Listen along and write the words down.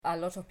a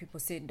lot of people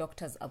say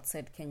doctors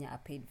outside Kenya are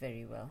paid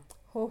very well.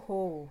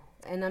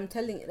 And I'm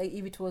telling you, like,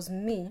 if it was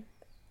me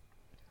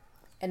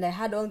and I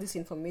had all this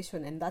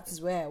information and that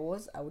is where I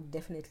was, I would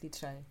definitely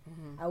try.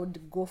 I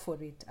would go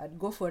for it. I'd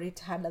go for it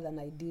harder than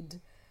I did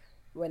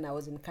when I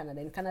was in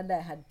Canada. In Canada,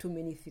 I had too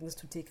many things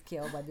to take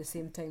care of at the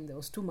same time. There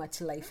was too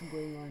much life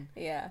going on.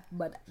 Yeah.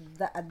 But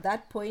at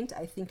that point,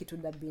 I think it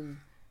would have been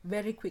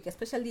very quick,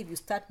 especially if you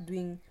start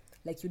doing,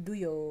 like, you do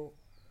your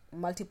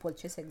multiple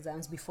choice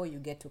exams before you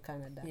get to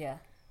Canada. Yeah.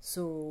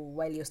 So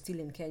while you're still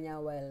in Kenya,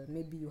 while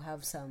maybe you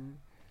have some,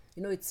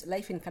 it's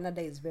life in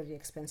Canada is very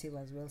expensive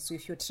as well. So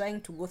if you're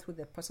trying to go through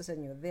the process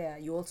and you're there,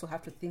 you also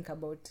have to think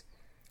about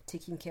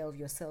taking care of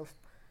yourself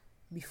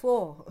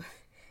before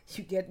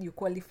you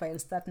qualify and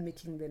start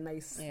making the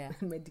nice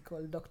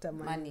medical doctor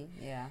money.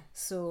 Yeah.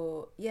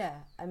 So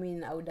I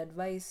mean, I would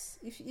advise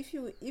if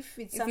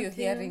it's something, if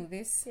you're hearing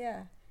this,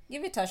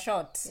 give it a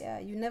shot. Yeah,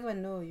 you never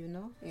know. You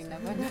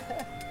never know.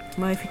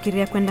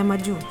 Mwafikiria kwenda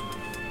majuu?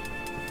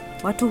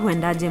 Watu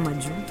huendaje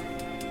majuu?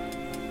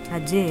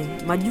 Aje,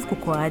 majuu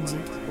kuko aje?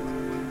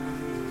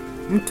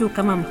 Mtu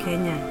kama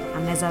Mkenya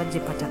anaweza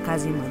jipata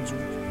kazi majuu?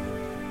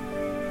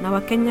 Na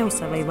Wakenya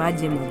usurvive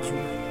aje majuu?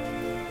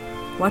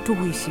 Watu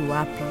huishi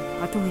wapi?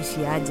 Watu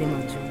huishi aje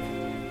majuu?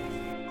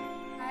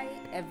 Hi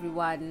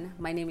everyone,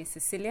 my name is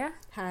Cecilia.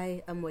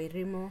 Hi, I'm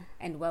Wairimo.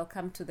 And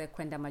welcome to the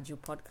Kwenda Maju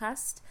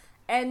podcast.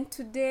 And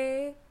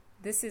today,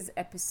 this is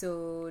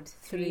episode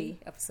 3.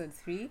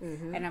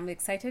 And I'm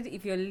excited.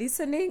 If you're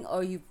listening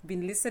or you've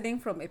been listening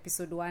from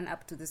episode 1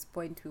 up to this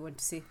point, we want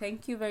to say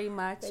thank you very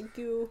much. Thank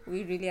you.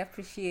 We really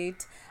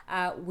appreciate.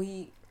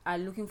 We are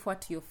looking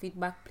forward to your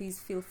feedback. Please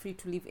feel free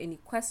to leave any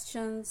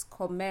questions,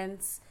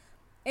 comments,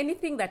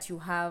 anything that you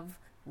have.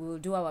 We'll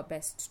do our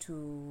best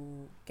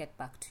to get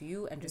back to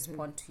you and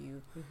respond to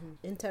you.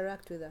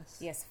 Interact with us.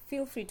 Yes,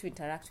 feel free to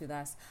interact with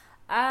us.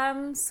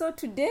 So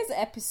today's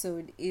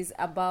episode is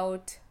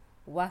about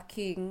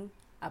working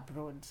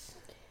abroad.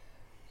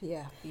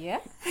 Yeah. Yeah?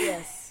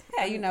 Yes.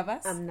 Are you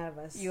nervous? I'm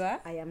nervous. You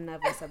are? I am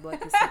nervous about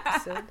this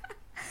episode.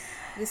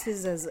 This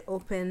is as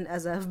open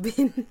as I've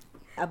been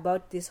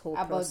about this whole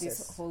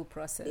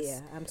process.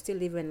 Yeah, I'm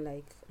still even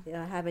I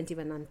haven't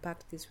even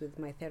unpacked this with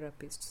my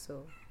therapist.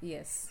 So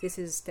yes, this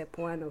is step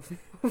 1 of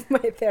my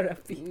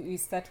therapy. We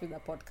start with the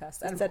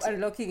podcast.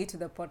 Unlocking it to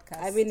the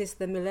podcast. I mean, it's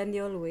the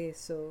millennial way.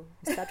 So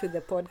we start with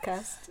the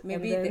podcast.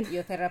 Maybe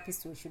your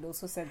therapist should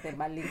also send them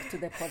a link to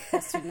the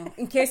podcast,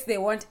 in case they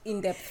want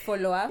in-depth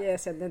follow-up.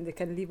 Yes, and then they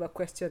can leave a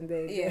question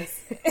there. Yes.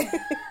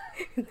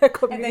 In the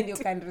community. And then you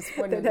can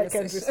respond. Then I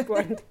can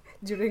respond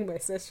during my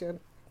session.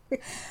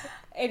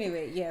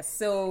 Anyway, yes.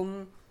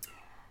 So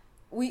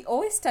we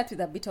always start with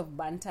a bit of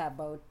banter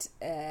about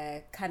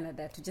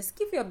Canada to just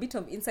give you a bit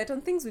of insight on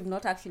things we've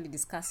not actually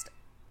discussed,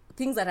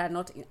 things that are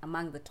not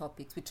among the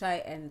topics. We try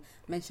and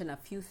mention a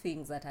few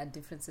things that are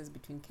differences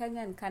between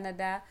Kenya and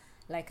Canada.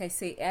 Like I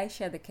say, I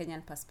share the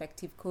Kenyan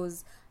perspective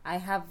because I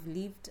have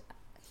lived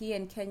here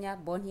in Kenya,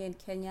 born here in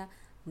Kenya,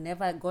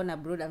 never gone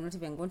abroad. I've not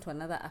even gone to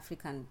another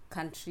African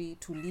country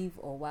to live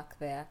or work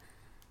there.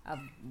 I've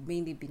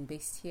mainly been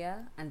based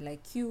here, and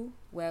like you,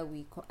 where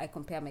I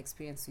compare my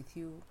experience with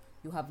you.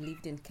 You have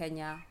lived in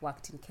Kenya,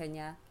 worked in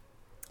Kenya,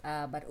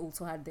 but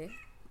also had the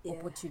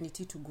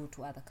opportunity to go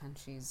to other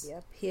countries.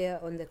 Yep, here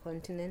on the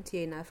continent,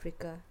 here in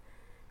Africa,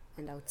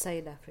 and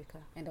outside Africa.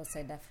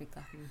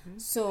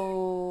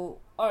 So,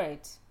 all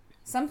right,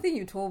 something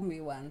you told me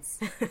once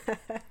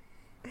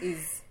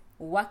is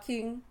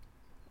working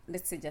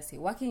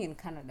in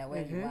Canada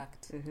where you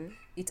worked.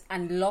 It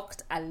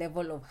unlocked a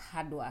level of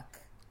hard work.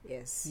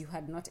 Yes. You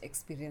had not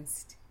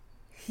experienced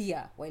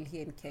here while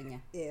here in Kenya.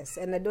 Yes,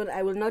 and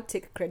I will not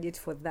take credit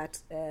for that.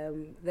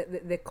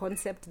 The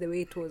concept, the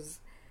way it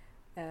was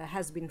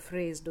has been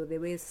phrased, or the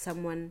way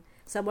someone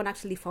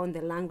actually found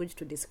the language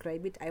to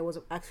describe it. I was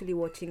actually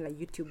watching a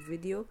YouTube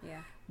video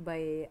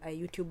by a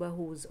YouTuber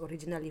who's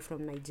originally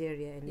from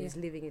Nigeria and is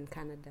living in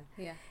Canada.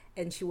 Yeah.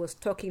 And she was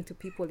talking to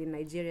people in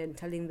Nigeria and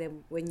telling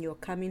them, when you're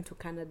coming to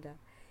Canada,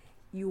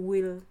 you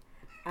will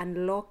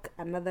unlock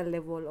another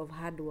level of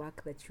hard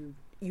work that you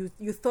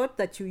thought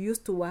that you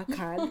used to work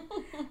hard,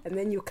 and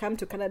then you come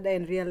to Canada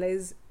and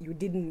realize you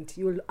didn't.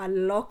 You'll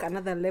unlock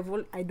another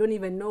level. I don't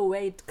even know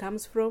where it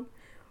comes from,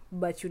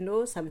 but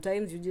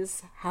sometimes you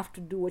just have to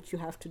do what you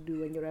have to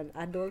do when you're an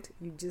adult.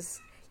 You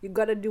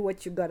gotta do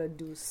what you gotta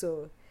do.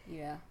 So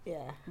yeah.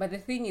 But the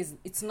thing is,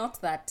 it's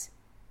not that.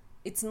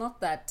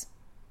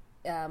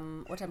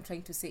 What I'm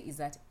trying to say is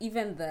that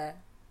even the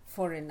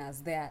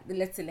foreigners there,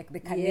 let's say like the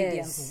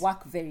Canadians,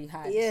 work very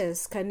hard.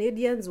 Yes,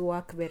 Canadians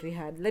work very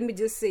hard. Let me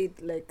just say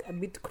it like a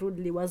bit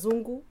crudely.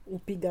 Wazungu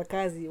upiga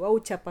kazi,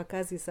 wauchapa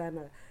kazi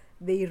sana.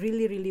 They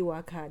really, really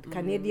work hard.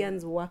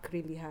 Canadians work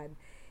really hard.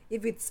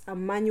 If it's a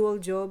manual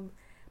job,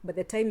 by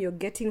the time you're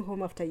getting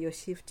home after your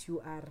shift, you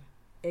are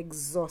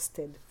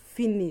exhausted,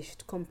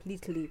 finished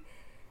completely.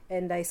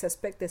 And I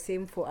suspect the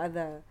same for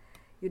other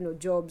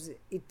jobs.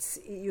 It's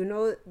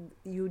you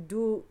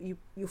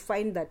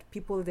find that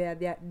people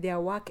there, their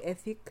work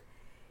ethic,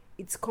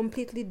 it's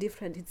completely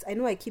different. I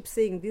know I keep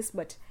saying this,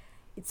 but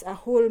it's a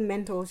whole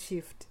mental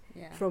shift.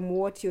 from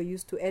what you're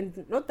used to.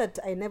 And not that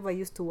I never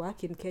used to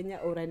work in Kenya,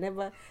 or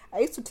I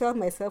used to tell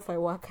myself I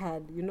work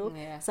hard, you know.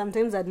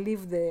 Sometimes I'd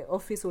leave the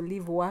office or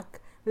leave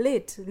work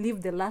late,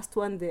 leave the last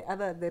one,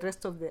 the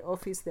rest of the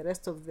office, the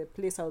rest of the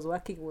place I was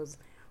working was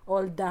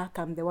all dark.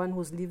 I'm the one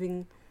who's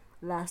leaving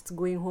last,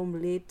 going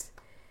home late,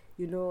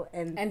 you know.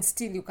 And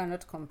still you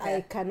cannot compare.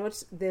 I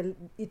cannot.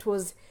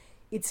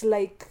 It's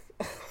like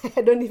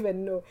I don't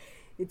even know.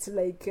 It's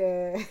like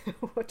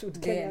what would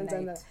Kenyans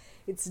under?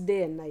 It's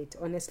day and night.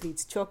 Honestly,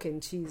 it's chalk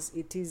and cheese.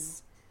 It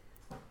is.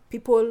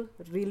 People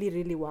really,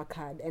 really work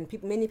hard, and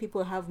many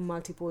people have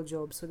multiple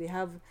jobs. So they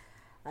have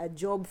a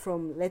job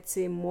from, let's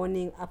say,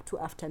 morning up to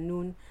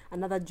afternoon.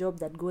 Another job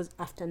that goes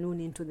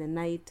afternoon into the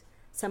night.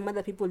 Some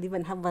other people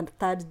even have a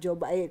third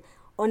job. I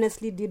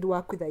honestly did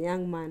work with a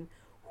young man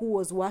who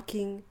was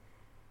working.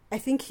 I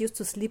think he used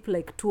to sleep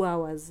like 2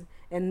 hours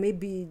and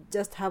maybe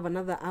just have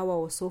another hour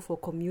or so for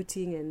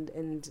commuting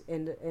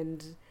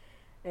and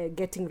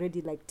getting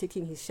ready, like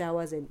taking his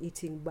showers and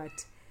eating.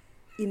 But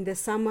in the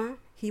summer,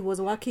 he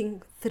was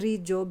working 3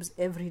 jobs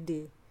every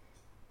day.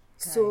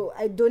 So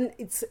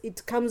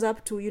it comes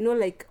up to, you know,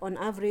 like on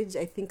average,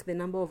 I think the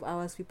number of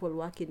hours people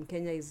work in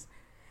Kenya is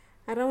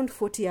around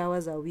 40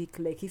 hours a week.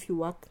 Like if you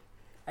work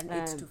an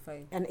 8 to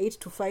 5. An 8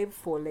 to 5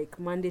 for like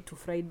Monday to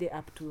Friday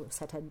up to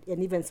Saturday,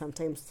 and even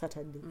sometimes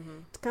Saturday.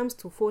 It comes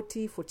to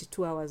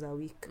 42 hours a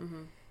week.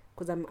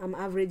 Because I'm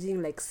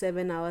averaging like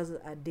 7 hours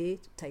a day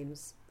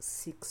times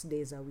 6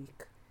 days a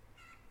week.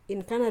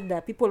 In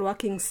Canada, people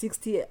working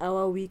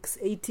 60-hour weeks,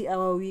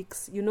 80-hour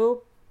weeks, you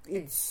know,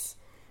 it's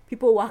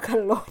people work a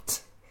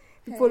lot.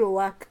 People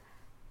work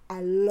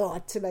a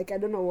lot. Like, I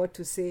don't know what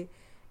to say.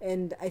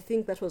 And I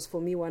think that was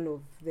for me one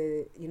of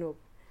the, you know,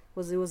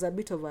 it was a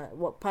bit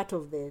of part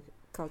of the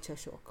culture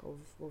shock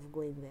of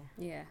going there.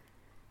 Yeah.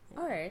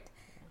 All right.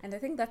 And I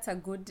think that's a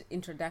good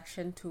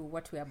introduction to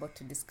what we're about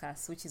to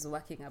discuss, which is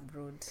working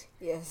abroad.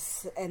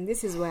 Yes. And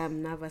this is why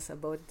I'm nervous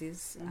about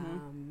this.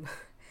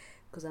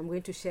 Because I'm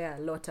going to share a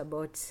lot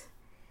about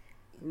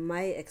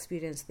my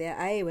experience there.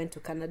 I went to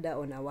Canada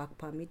on a work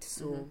permit,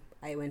 so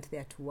I went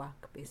there to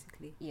work,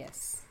 basically.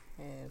 Yes.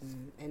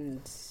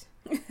 And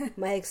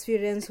my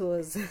experience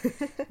was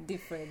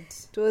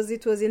different.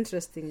 It was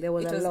interesting. There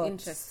was a lot.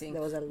 Interesting.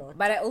 There was a lot.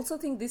 But I also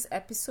think this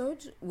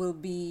episode will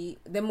be,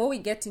 the more we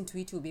get into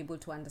it, we'll be able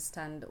to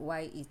understand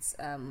why it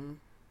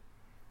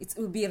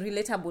will be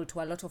relatable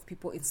to a lot of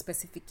people in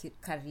specific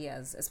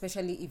careers,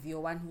 especially if you're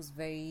one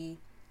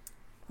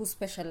who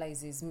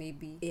specializes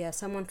maybe. Yeah,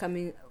 someone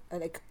coming,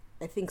 like,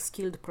 I think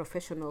skilled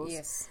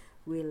professionals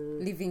will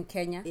live in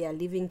Kenya. Yeah,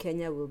 live in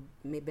Kenya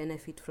may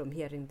benefit from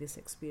hearing this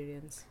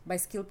experience. By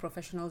skilled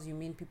professionals, you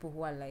mean people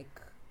who are like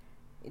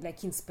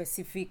in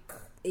specific,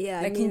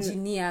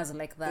 engineers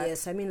like that?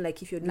 Yes, I mean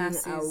like if you're doing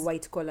a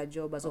white collar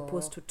job as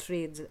opposed to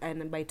trades.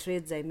 And by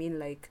trades, I mean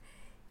like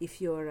if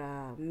you're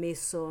a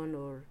mason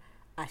or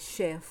a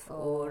chef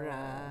or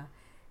a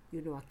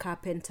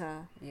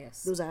carpenter.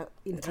 Yes. Those are,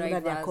 in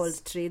Canada, they're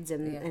called trades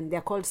and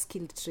they're called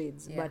skilled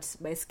trades. Yeah. But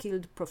by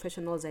skilled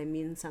professionals, I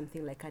mean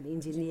something like an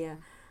engineer,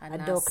 a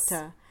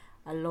doctor,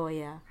 a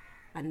lawyer,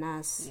 a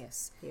nurse.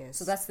 Yes.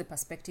 So that's the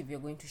perspective you're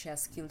going to share,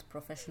 skilled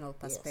professional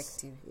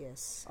perspective.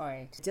 Yes. All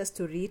right. Just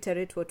to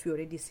reiterate what we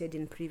already said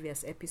in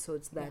previous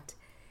episodes, that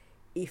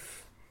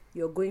if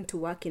you're going to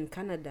work in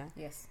Canada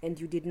and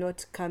you do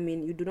not come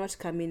in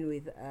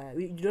with,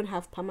 you don't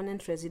have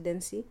permanent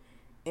residency,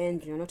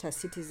 and you're not a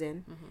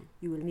citizen,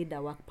 you will need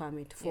a work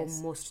permit for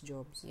most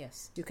jobs.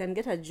 Yes. You can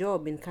get a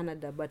job in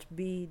Canada but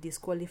be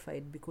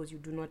disqualified because you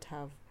do not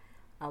have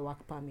a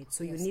work permit.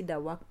 So you need a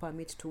work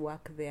permit to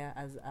work there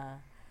as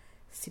a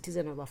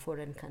citizen of a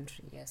foreign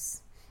country.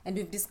 Yes. And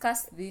we've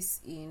discussed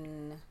this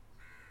in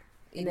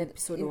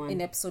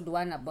episode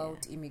 1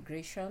 about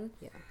immigration.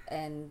 Yeah.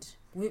 And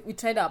we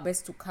tried our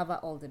best to cover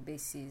all the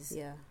bases.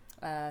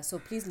 Yeah. So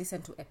please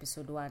listen to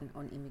episode 1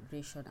 on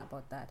immigration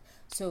about that.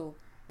 So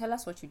tell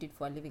us what you did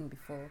for a living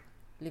before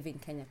leaving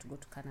Kenya to go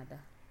to Canada.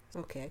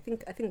 Okay,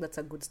 I think that's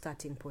a good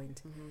starting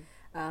point.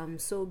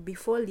 So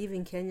before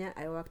leaving Kenya,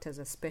 I worked as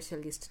a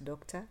specialist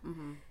doctor,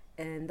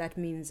 and that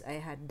means I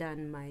had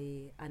done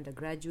my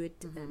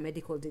undergraduate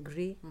medical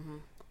degree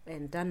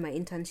and done my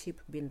internship,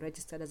 been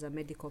registered as a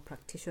medical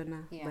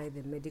practitioner by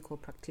the Medical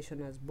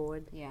Practitioners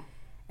Board. Yeah.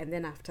 And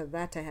then after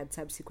that, I had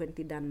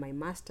subsequently done my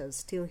master's,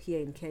 still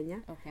here in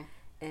Kenya,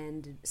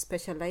 and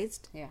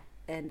specialized. Yeah.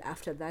 And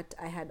after that,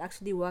 I had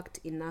actually worked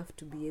enough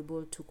to be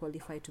able to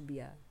qualify to be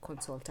a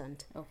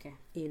consultant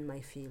in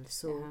my field.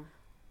 So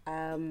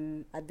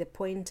at the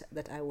point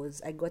that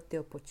I got the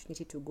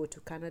opportunity to go to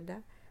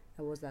Canada,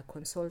 I was a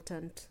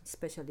consultant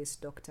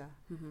specialist doctor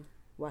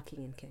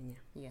working in Kenya.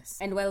 Yes.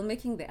 And while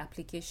making the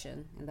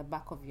application, in the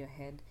back of your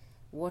head,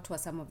 what were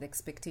some of the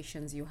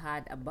expectations you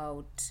had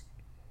about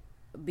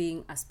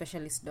being a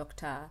specialist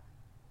doctor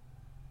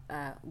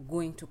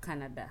going to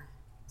Canada?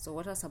 So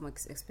what are some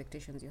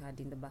expectations you had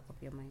in the back of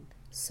your mind?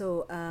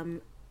 So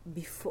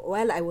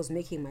while I was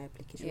making my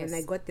application, when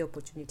I got the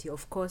opportunity,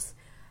 of course,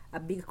 a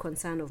big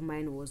concern of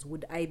mine was,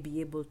 would I be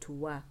able to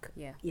work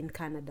in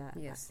Canada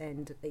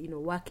and,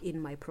 work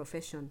in my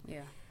profession?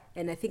 Yeah.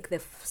 And I think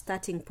the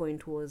starting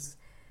point was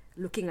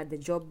looking at the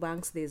job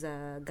banks. There's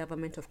a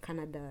Government of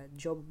Canada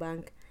job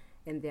bank,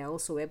 and there are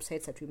also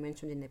websites that we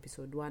mentioned in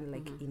episode 1,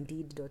 like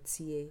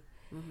indeed.ca,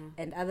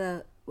 and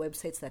other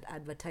websites that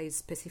advertise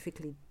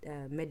specifically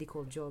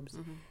medical jobs.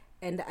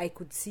 And I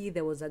could see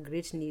there was a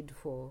great need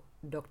for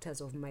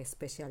doctors of my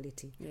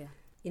specialty. Yeah.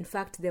 In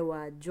fact, there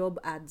were job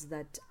ads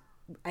that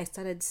I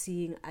started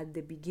seeing at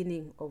the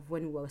beginning of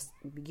when we were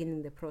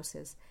beginning the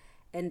process.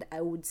 And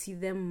I would see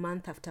them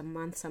month after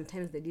month.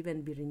 Sometimes they'd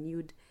even be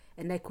renewed.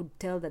 And I could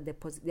tell that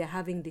they're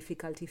having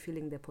difficulty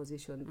filling the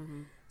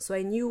position. So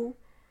I knew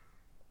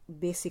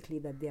basically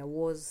that there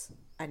was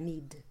a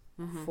need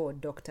for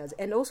doctors.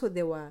 And also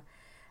there were,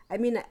 I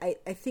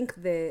think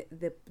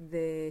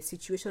the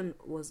situation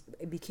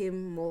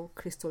became more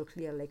crystal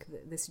clear, like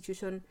the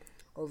situation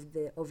of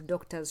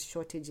doctor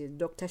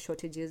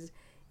shortages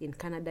in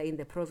Canada, in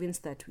the province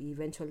that we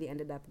eventually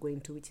ended up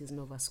going to, which is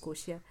Nova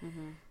Scotia.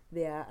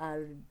 There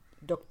are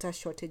doctor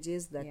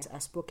shortages that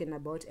are spoken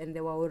about, and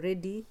there were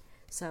already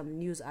some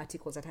news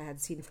articles that I had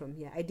seen from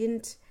here. I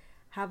didn't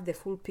have the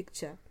full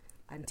picture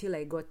until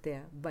I got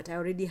there, but I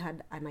already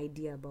had an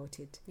idea about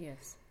it.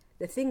 Yes.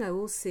 The thing I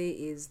will say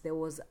is there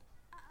was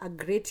a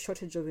great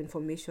shortage of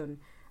information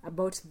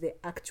about the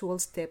actual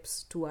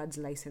steps towards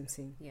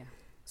licensing. Yeah.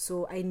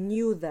 So I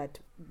knew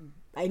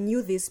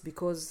this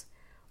because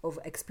of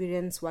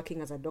experience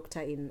working as a doctor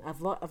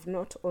I've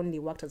not only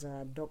worked as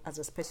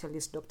a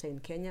specialist doctor in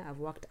Kenya, I've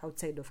worked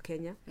outside of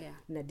Kenya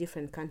in a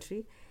different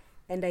country,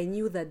 and I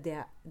knew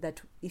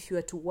that if you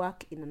were to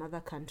work in another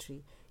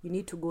country, you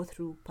need to go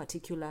through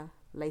particular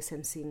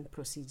licensing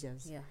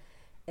procedures. Yeah.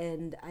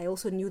 And I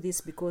also knew this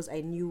because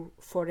I knew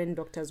foreign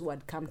doctors who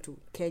had come to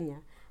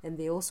Kenya, and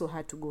they also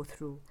had to go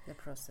through the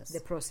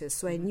process.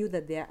 So I knew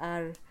that there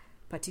are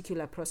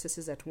particular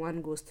processes that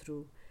one goes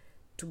through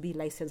to be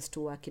licensed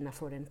to work in a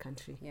foreign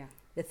country. Yeah.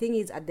 The thing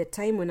is, at the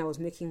time when I was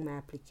making my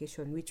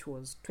application, which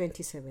was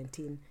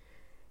 2017,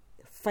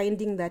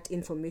 finding that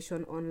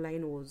information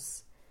online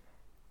was,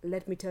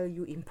 let me tell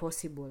you,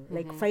 impossible.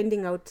 Like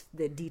finding out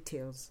the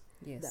details.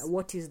 Yes.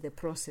 What is the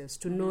process,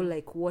 to know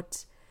like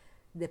what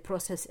the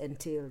process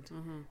entailed.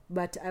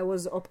 But I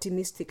was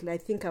optimistic. I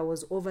think I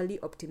was overly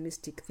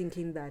optimistic,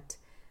 thinking that,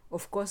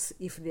 of course,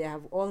 if they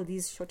have all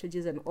these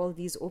shortages and all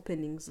these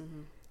openings,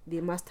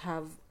 they must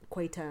have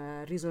quite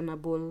a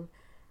reasonable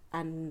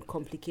and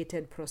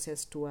complicated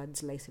process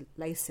towards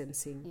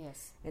licensing.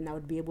 Yes. And I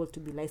would be able to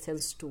be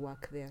licensed to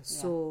work there. Yeah.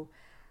 So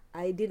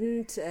I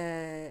didn't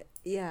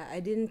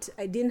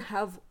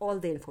have all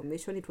the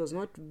information. It was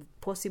not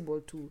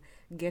possible to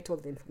get all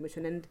the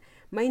information. And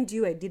mind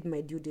you, I did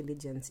my due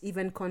diligence,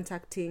 even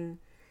contacting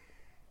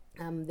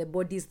the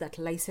bodies that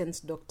license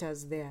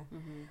doctors there,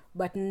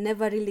 but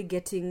never really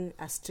getting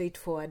a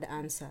straightforward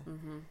answer.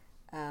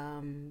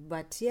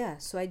 But yeah,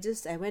 so I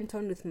went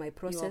on with my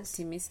process. You're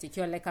optimistic.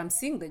 You're like, I'm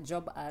seeing the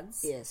job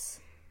ads. Yes.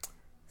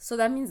 So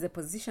that means the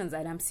positions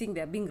that I'm seeing,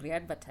 they're being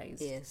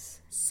re-advertised.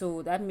 Yes.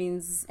 So that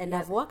means... And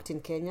I've worked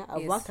in Kenya.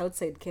 I've worked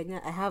outside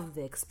Kenya. I have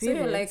the experience.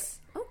 So you're like,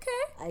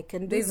 okay. I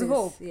can do There's this.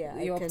 hope. Yeah,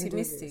 You're I can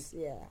optimistic. do this.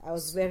 Yeah, I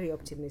was very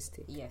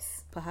optimistic.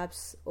 Yes.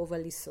 Perhaps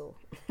overly so.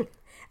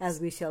 As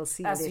we shall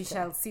see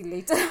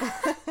later.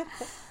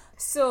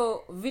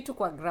 So, vitu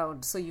kwa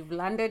ground. So you've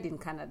landed in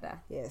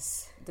Canada.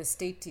 Yes. The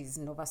state is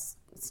Nova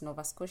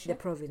Scotia. The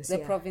province. The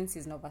province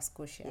is Nova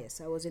Scotia.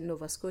 Yes, I was in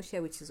Nova Scotia,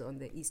 which is on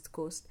the east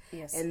coast.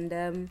 Yes.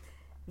 And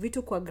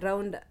vitu kwa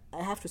ground,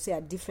 I have to say,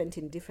 are different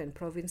in different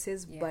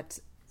provinces, but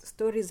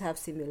stories have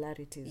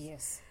similarities.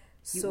 Yes.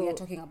 So we are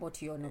talking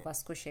about your Nova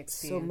Scotia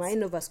experience. So my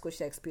Nova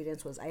Scotia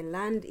experience was I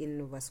land in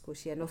Nova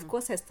Scotia, and of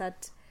course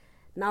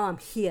now I'm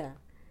here.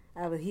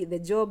 The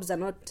jobs are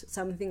not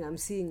something I'm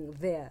seeing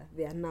there.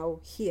 They are now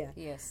here.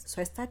 Yes. So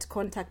I start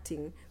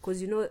contacting,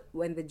 because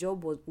when the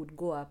job would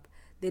go up,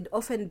 there'd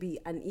often be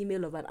an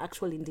email of an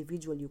actual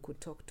individual you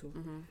could talk to.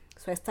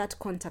 So I start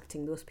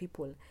contacting those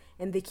people,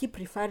 and they keep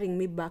referring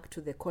me back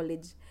to the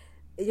college.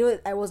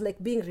 I was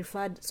like being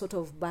referred sort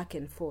of back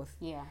and forth.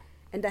 Yeah.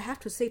 And I have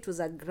to say it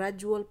was a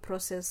gradual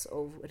process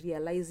of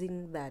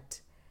realizing that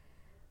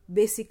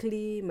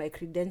basically my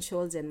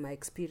credentials and my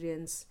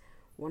experience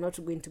were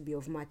not going to be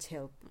of much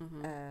help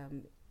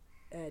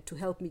to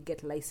help me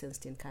get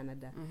licensed in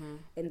Canada.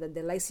 And that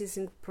the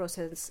licensing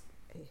process...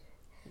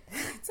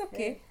 It's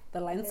okay. The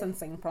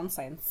licensing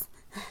process.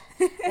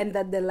 And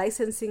that the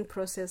licensing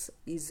process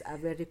is a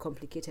very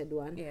complicated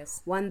one.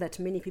 Yes. One that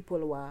many people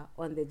were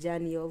on the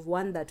journey of,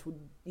 one that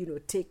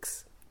would,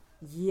 takes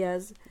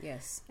years.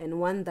 Yes. And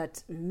one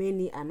that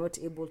many are not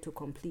able to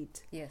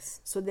complete.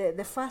 Yes. So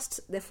the first,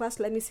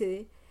 let me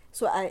say,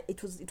 so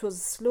it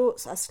was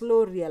a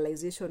slow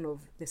realization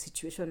of the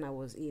situation I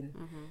was in.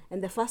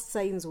 And the first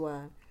signs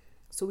were,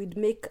 so we'd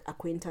make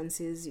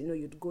acquaintances,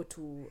 you'd go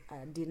to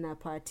a dinner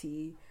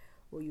party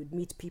or you'd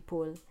meet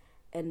people,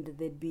 and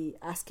they'd be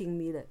asking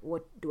me that,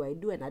 what do I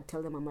do? And I'd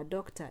tell them I'm a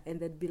doctor, and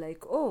they'd be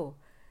like, oh,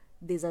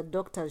 there's a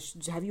doctor.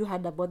 Have you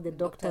heard about the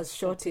doctor's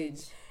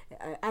shortage?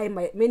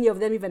 Many of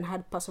them even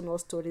had personal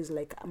stories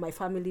like, my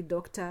family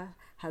doctor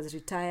has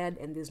retired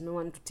and there's no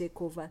one to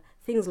take over.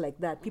 Things like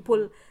that.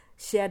 People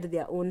shared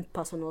their own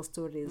personal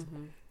stories,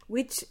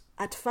 which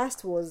at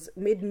first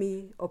made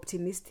me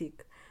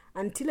optimistic,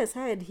 until I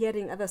started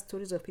hearing other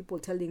stories of people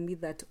telling me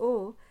that,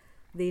 oh,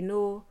 they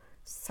know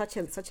such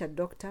and such a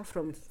doctor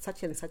from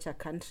such and such a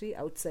country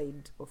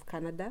outside of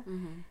Canada,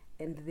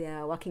 and they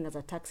are working as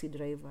a taxi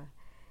driver.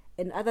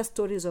 And other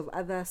stories of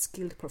other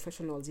skilled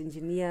professionals,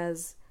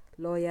 engineers,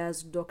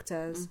 lawyers,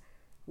 doctors,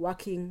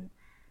 working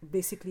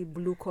basically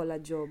blue-collar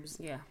jobs.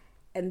 Yeah.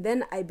 And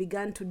then I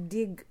began to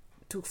dig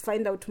to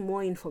find out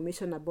more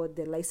information about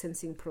the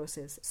licensing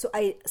process. So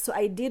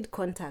I did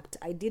contact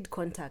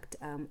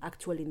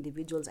actual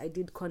individuals. I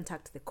did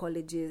contact the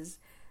colleges.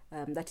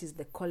 That is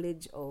the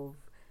college of.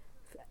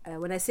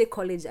 When I say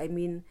college, I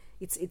mean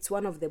it's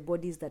one of the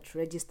bodies that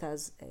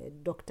registers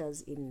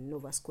doctors in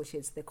Nova Scotia.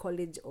 It's the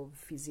College of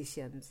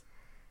Physicians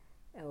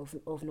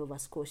of Nova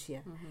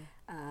Scotia,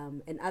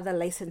 and other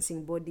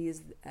licensing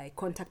bodies. I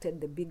contacted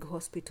the big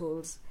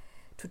hospitals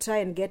to try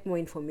and get more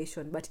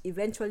information, but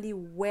eventually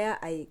where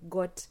I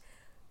got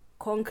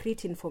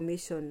concrete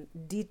information,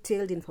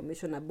 detailed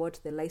information about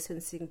the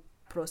licensing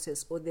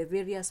process or the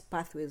various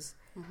pathways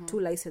to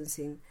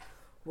licensing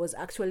was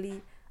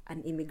actually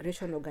an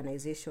immigration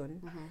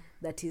organization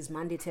that is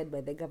mandated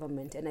by the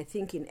government. And I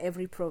think in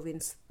every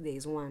province there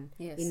is one.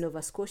 Yes. In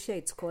Nova Scotia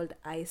it's called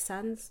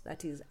ISANS,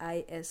 that is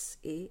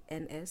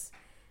ISANS,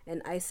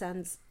 and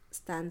ISANS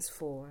stands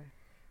for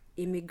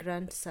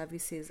Immigrant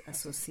Services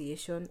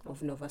Association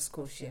of Nova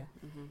Scotia.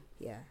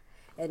 Yeah,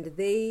 and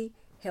they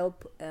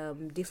help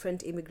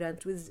different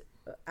immigrants with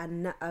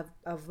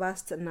a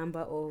vast number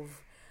of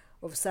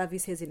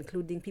services,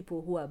 including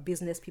people who are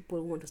business people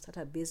who want to start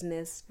a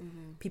business,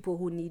 people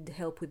who need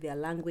help with their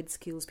language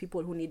skills,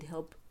 people who need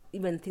help,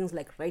 even things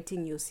like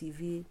writing your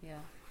CV.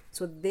 Yeah.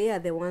 So they are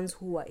the ones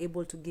who are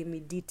able to give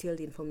me detailed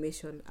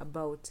information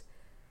about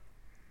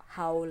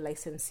how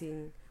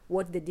licensing,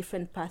 what the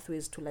different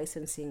pathways to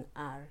licensing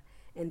are.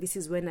 And this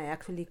is when I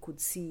actually could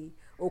see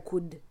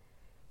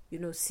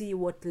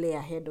what lay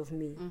ahead of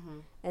me.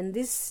 And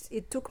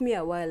it took me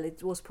a while.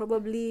 It was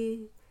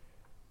probably...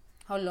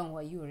 How long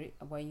were you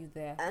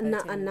there?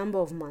 A number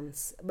of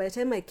months. By the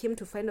time I came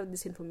to find out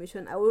this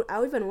information,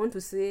 I even want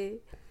to say,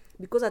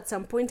 because at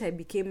some point I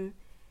became...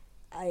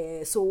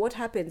 so what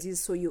happens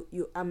is,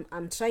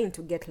 I'm trying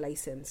to get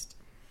licensed.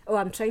 Or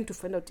I'm trying to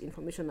find out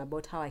information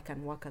about how I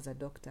can work as a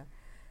doctor.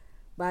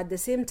 But at the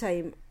same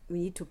time, we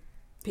need to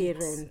pay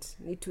rent,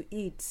 need to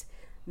eat.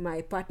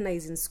 My partner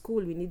is in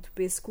school, we need to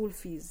pay school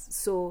fees.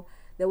 So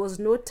there was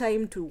no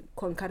time to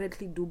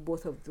concurrently do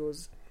both of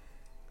those.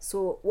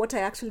 So what I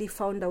actually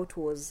found out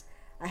was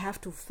I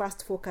have to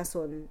first focus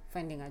on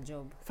finding a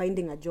job,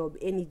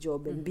 any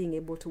job, and being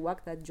able to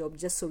work that job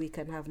just so we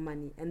can have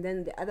money. And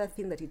then the other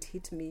thing that it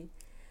hit me,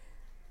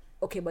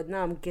 okay, but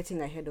now I'm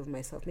getting ahead of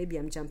myself. Maybe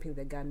I'm jumping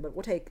the gun. But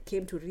what I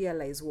came to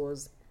realize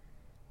was,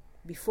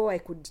 before I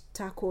could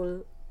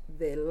tackle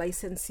the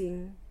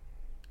licensing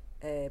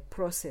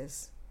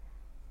process,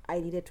 I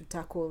needed to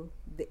tackle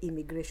the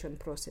immigration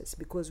process,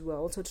 because we are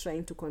also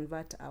trying to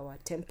convert our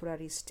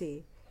temporary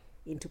stay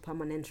into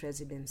permanent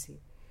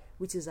residency,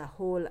 which is a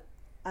whole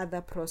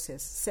other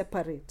process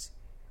separate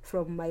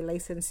from my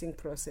licensing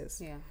process.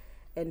 Yeah.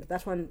 And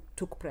that one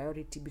took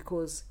priority,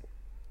 because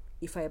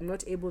if I am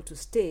not able to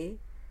stay,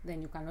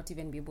 then you cannot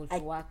even be able to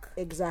work.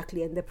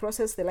 Exactly. And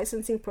the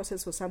licensing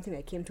process was something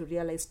I came to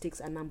realize takes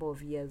a number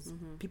of years.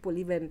 People,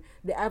 even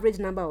the average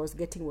number I was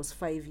getting was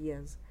 5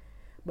 years.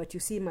 But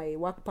you see, my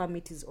work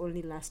permit is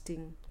only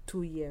lasting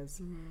 2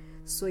 years.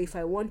 So if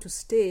I want to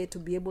stay, to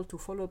be able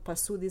to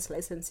pursue this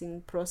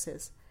licensing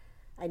process,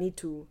 I need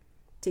to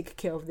take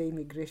care of the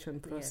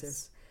immigration process.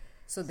 Yes.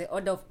 So the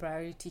order of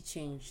priority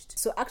changed.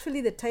 So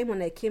actually the time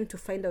when I came to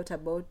find out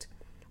about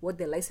what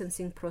the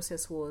licensing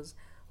process was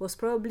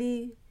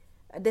probably,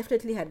 I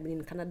definitely had been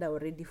in Canada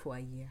already for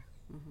a year.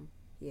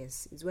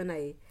 Yes, it's when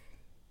I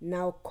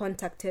now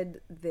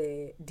contacted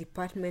the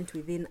department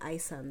within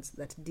ISANS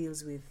that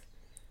deals with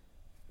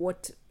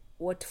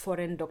what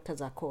foreign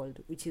doctors are called,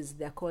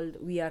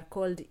 we are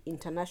called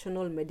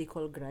international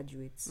medical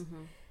graduates.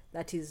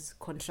 That is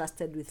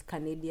contrasted with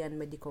Canadian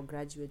medical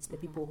graduates, the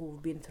people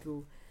who've been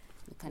through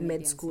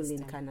med school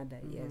in Canada.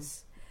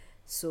 Yes.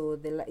 So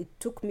it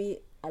took me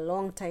a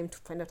long time to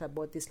find out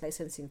about this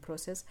licensing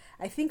process.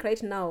 I think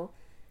right now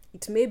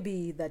it may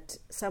be that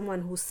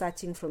someone who's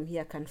searching from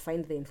here can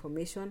find the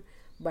information,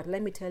 but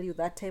let me tell you,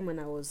 that time when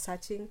I was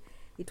searching,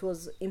 it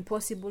was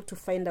impossible to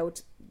find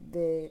out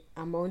the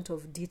amount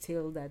of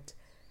detail that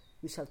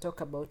we shall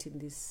talk about in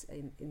this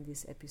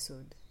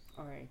episode.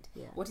 All right.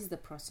 Yeah. What is the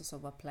process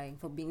of applying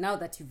for being, now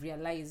that you've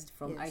realized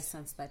from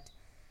ISANS that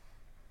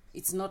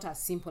it's not as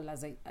simple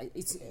as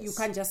you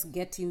can't just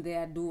get in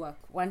there, do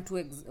one, two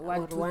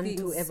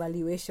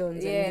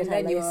evaluations, and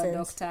then you're a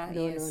doctor.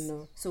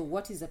 No. So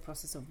what is the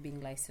process of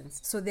being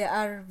licensed? So there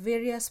are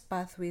various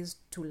pathways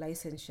to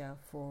licensure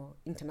for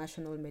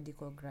international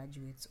medical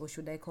graduates, or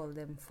should I call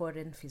them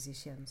foreign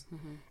physicians.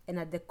 And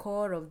at the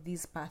core of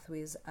these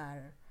pathways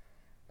are,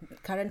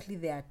 currently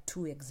there are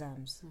 2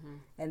 exams.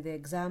 And the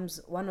exams,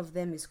 one of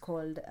them is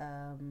called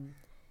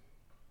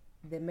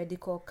the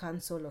Medical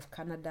Council of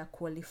Canada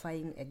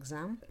Qualifying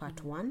Exam,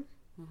 Part 1.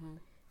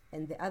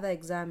 And the other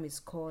exam is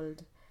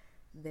called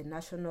the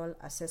National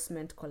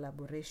Assessment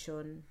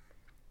Collaboration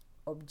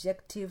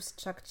Objective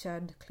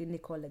Structured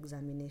Clinical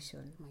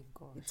Examination. My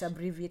gosh. It's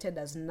abbreviated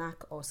as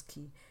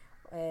NAC-OSCE.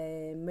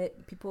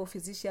 People,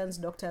 physicians,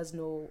 doctors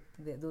know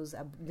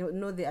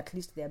at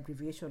least the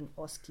abbreviation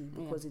OSCE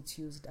because it's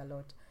used a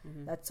lot.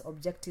 That's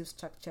Objective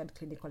Structured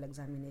Clinical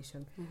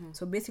Examination.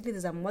 So basically,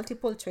 there's a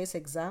multiple choice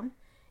exam,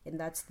 and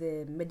that's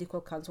the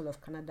Medical Council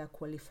of Canada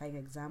Qualifying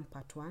Exam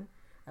Part 1,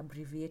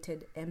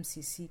 abbreviated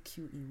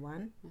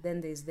MCCQE1.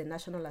 Then there's the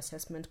National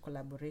Assessment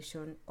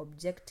Collaboration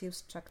Objective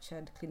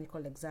Structured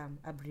Clinical Exam,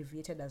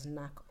 abbreviated as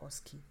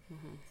NAC-OSCE.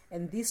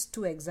 And these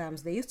two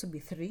exams, there used to be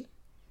 3,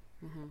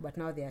 but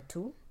now there are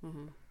 2.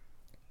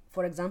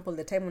 For example,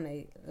 the time when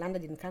I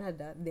landed in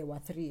Canada, there were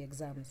 3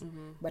 exams,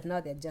 but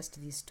now they're just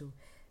these 2.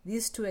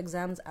 These 2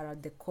 exams are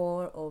at the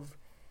core of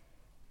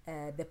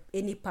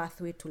any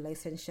pathway to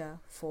licensure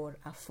for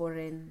a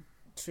foreign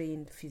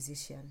trained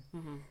physician.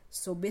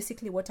 So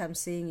basically what I'm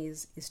saying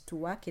is to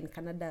work in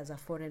Canada as a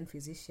foreign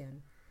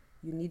physician,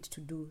 you need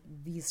to do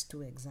these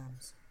 2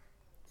 exams.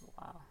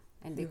 Wow.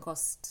 And they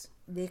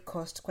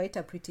cost quite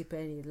a pretty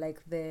penny.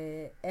 Like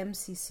the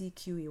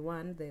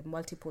MCCQE1, the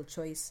multiple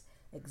choice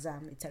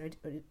exam, it's a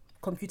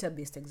computer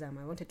based exam.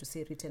 I wanted to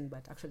say written,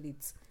 but actually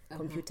it's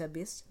computer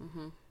based.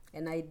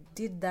 And I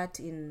did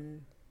that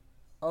in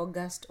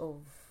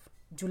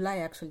July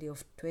actually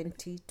of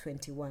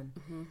 2021.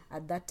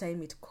 At that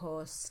time it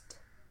cost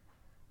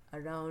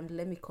around,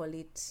 let me call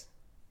it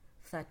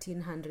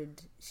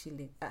 1,300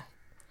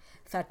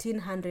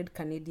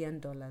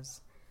 Canadian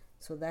dollars.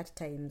 So that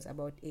times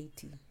about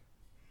 80.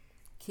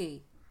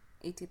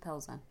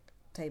 80,000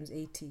 times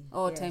 80.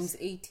 Oh, yes. Times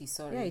 80,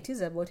 sorry. Yeah, it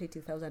is about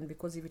 80,000,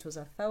 because if it was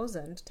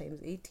 1,000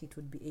 times 80, it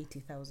would be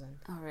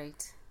 80,000. All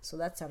right. So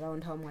that's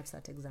around how much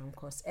that exam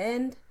costs.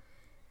 And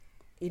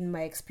in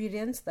my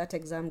experience, that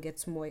exam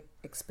gets more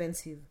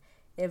expensive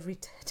every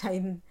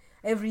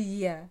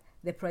year.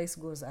 The price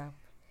goes up.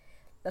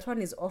 That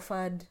one is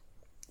offered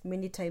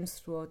many times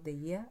throughout the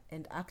year,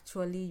 and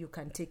actually you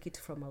can take it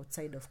from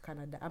outside of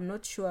Canada. I'm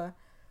not sure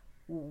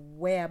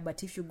where,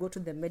 but if you go to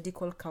the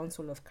Medical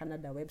Council of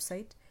Canada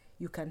website,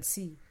 you can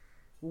see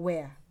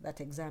where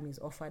that exam is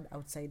offered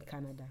outside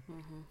Canada.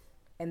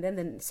 And then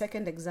the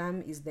second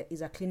exam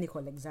is a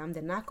clinical exam.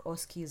 The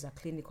NAC-OSCE is a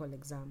clinical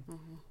exam.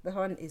 That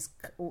one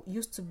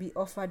used to be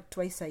offered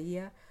twice a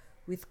year.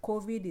 With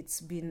COVID,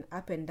 it's been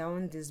up and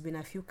down. There's been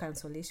a few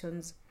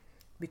cancellations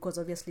because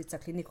obviously it's a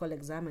clinical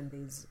exam and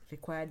there's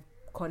required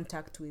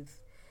contact with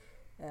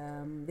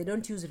they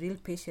don't use real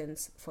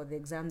patients for the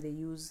exam. They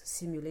use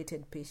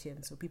simulated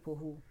patients, so people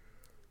who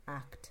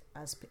act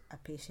as a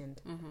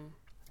patient.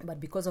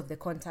 But because of the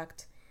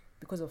contact,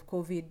 because of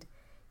COVID,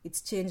 it's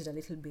changed a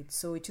little bit.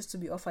 So it used to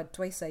be offered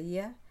twice a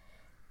year.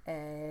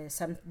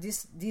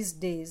 These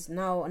days,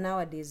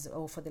 nowadays,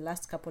 or for the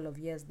last couple of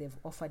years, they've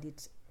offered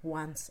it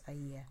once a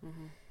year.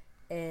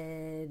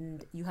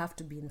 And you have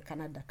to be in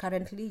Canada.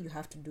 Currently, you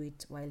have to do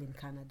it while in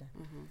Canada.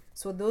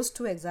 So those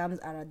 2 exams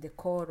are at the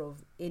core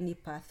of any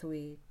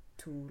pathway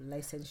to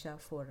licensure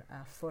for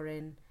a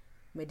foreign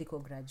medical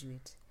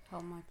graduate. How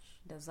much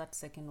does that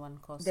second one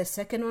cost? The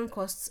second one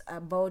costs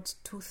about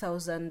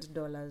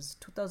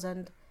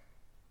 $2,000,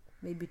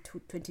 maybe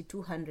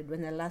 $2,200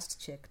 when I last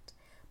checked.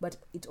 But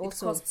it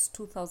also costs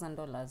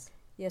 $2,000.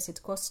 Yes,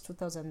 it costs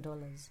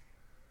 $2,000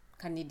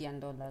 Canadian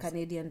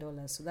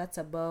dollars. So that's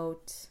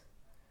about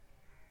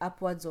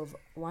upwards of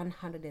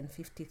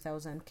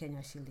 150,000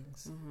 Kenya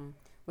shillings.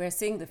 We're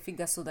saying the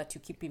figure so that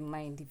you keep in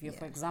mind, if you're,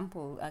 for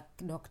example, a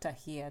doctor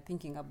here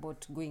thinking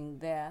about going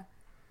there,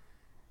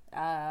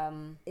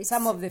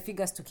 some of the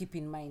figures to keep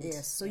in mind.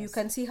 Yes, so you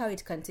can see how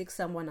it can take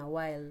someone a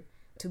while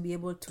to be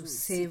able to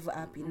save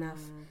up enough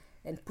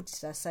and put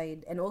it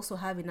aside, and also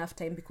have enough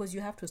time, because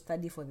you have to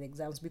study for the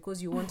exams,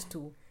 because you want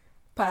to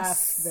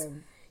pass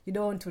them. You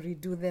don't want to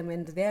redo them,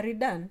 and they're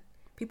redone.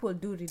 People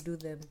do redo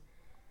them.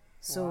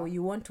 So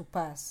you want to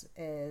pass.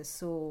 And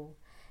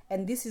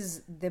this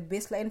is the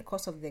baseline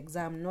cost of the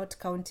exam, not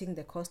counting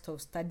the cost of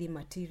study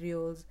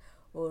materials,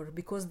 or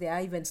because there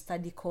are even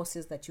study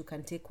courses that you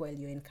can take while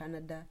you're in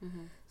Canada.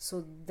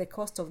 So the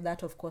cost of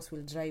that, of course,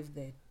 will drive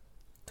the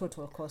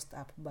total cost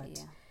up.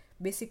 But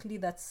basically,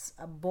 that's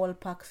a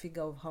ballpark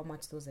figure of how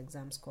much those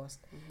exams cost.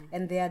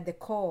 And they are the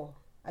core.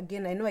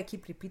 Again, I know I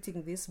keep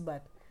repeating this,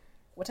 but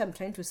what I'm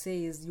trying to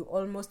say is you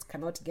almost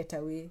cannot get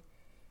away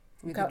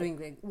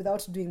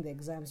without doing the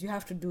exams. You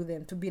have to do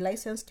them. To be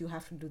licensed, you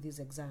have to do these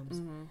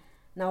exams.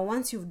 Now,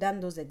 once you've done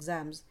those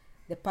exams,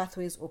 the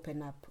pathways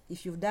open up.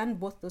 If you've done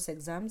both those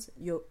exams,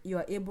 you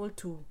are able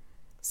to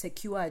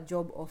secure a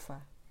job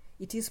offer.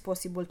 It is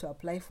possible to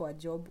apply for a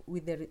job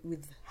with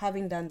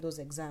having done those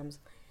exams.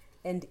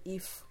 And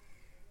if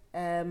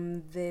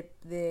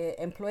the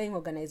employing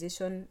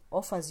organization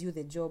offers you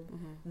the job,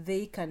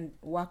 they can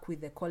work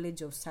with the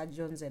College of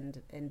Surgeons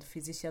and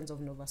Physicians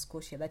of Nova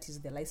Scotia. That is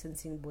the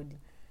licensing body.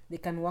 They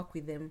can work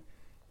with them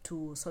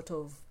to sort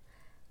of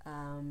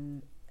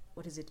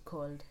what is it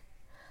called?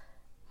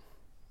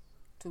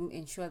 to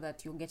ensure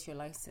that you get your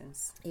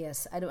license.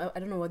 Yes, I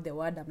don't know what the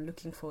word I'm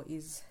looking for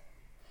is,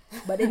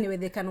 but anyway,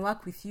 they can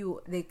work with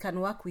you. They can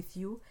work with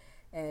you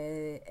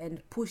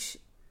and push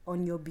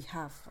on your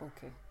behalf.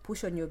 Okay.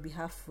 Push on your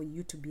behalf for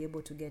you to be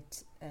able to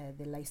get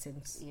the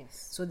license.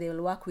 Yes. So they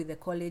will work with the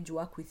college,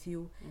 work with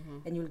you,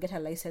 and you'll get a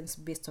license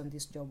based on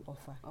this job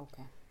offer.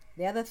 Okay.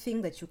 The other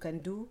thing that you can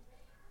do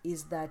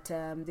is that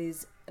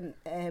there's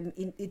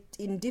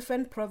in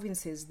different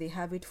provinces they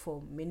have it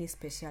for many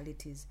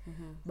specialities,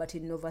 but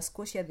in Nova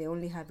Scotia they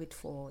only have it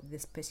for the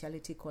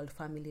specialty called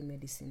family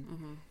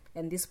medicine,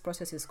 and this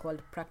process is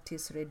called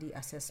practice ready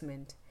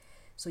assessment.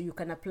 So you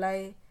can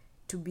apply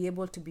to be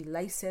able to be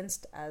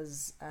licensed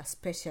as a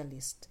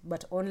specialist,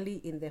 but only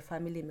in the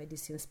family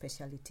medicine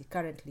specialty.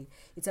 Currently,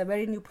 it's a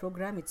very new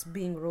program. It's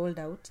being rolled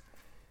out.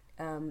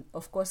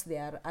 Of course,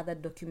 there are other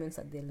documents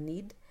that they'll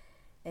need.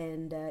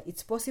 And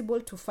it's possible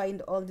to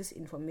find all this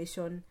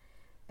information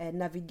and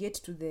navigate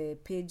to the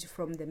page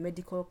from the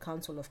Medical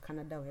Council of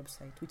Canada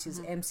website, which is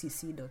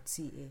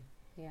mcc.ca.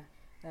 Yeah.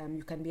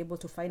 You can be able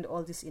to find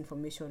all this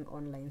information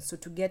online. So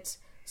to get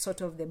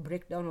sort of the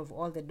breakdown of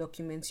all the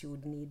documents you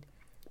would need,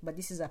 but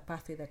this is a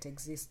pathway that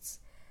exists.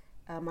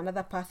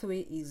 Another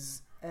pathway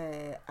is,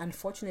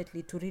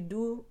 unfortunately, to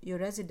redo your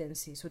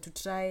residency. So to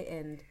try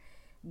and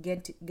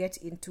get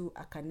into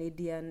a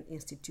Canadian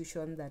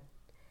institution that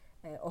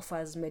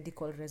offers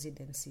medical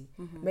residency.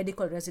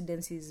 Medical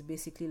residency is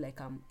basically like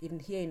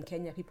here in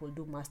Kenya people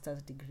do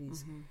master's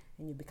degrees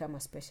and you become a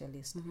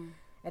specialist.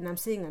 And I'm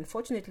saying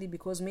unfortunately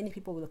because many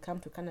people will come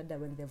to Canada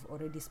when they've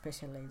already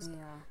specialized.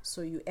 Yeah.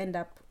 So you end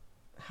up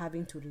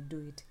having to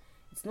redo it.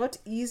 It's not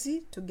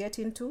easy to get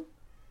into,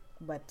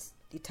 but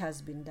it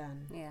has been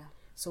done. Yeah.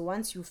 So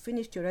once you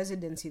finished your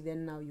residency,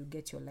 then now you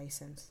get your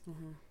license.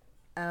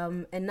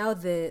 And now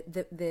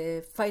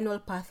the final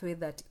pathway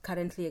that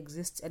currently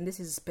exists, and this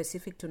is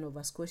specific to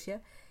Nova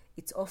Scotia,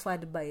 it's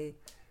offered by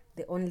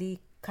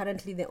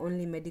currently the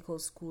only medical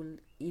school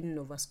in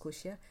Nova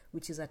Scotia,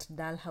 which is at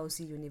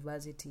Dalhousie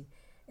University.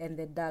 And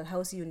the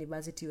Dalhousie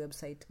University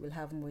website will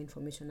have more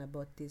information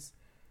about this.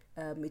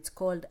 It's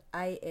called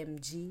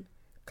IMG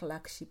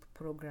Clerkship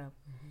Program.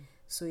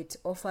 So it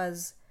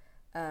offers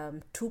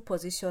 2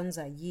 positions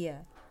a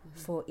year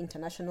for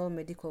international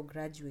medical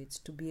graduates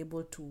to be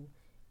able to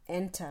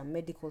enter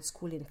medical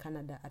school in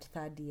Canada at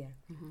 3rd year.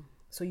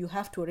 So you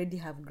have to already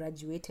have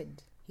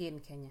graduated Here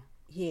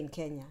in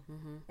Kenya.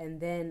 And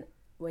then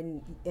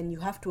you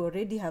have to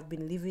already have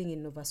been living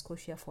in Nova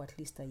Scotia for at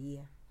least a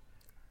year.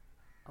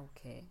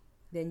 Okay.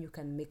 Then you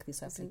can make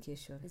this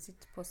application. Is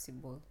it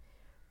possible?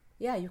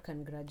 Yeah, you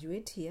can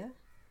graduate here,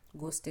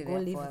 Go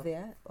live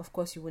there. Of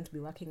course, you won't be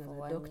working as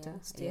a doctor.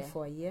 Stay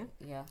for a year.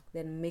 Yeah.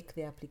 Then make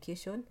the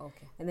application.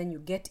 Okay. And then you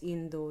get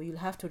in, though you'll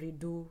have to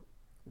redo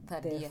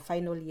the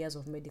final years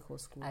of medical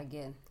school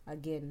again,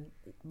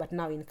 but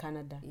now in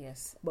Canada.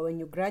 Yes. But when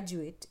you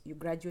graduate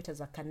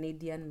as a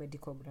Canadian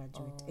medical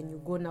graduate, and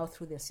you go now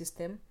through the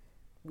system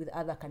with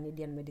other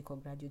Canadian medical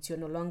graduates. You're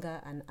no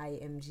longer an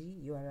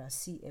IMG, you are a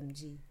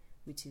CMG,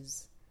 which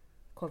is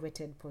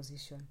coveted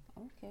position.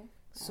 Okay.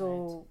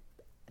 So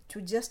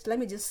let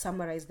me just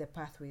summarize the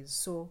pathways.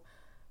 So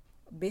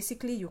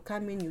basically you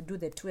come in, you do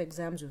the 2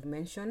 exams we've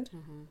mentioned,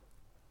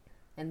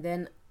 and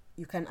then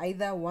you can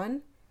either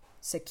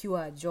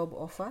secure a job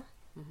offer,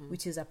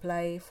 which is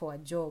apply for a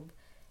job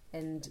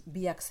and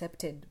be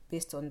accepted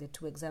based on the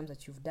 2 exams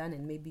that you've done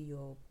and maybe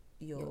your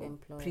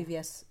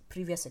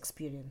previous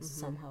experience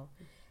somehow.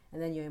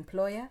 And then your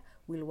employer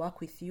will work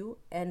with you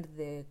and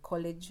the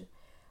College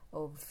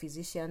of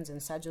Physicians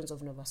and Surgeons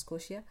of Nova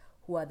Scotia,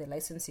 who are the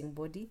licensing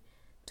body,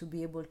 to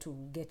be able to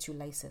get you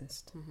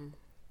licensed.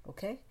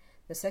 Okay?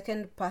 The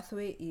second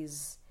pathway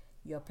is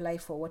you apply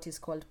for what is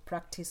called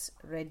practice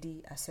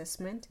ready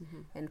assessment.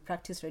 And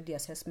practice ready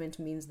assessment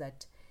means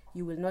that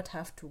you will not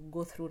have to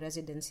go through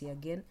residency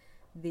again.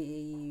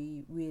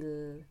 They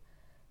will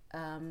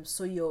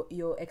so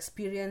your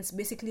experience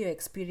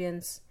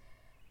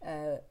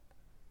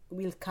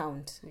will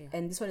count.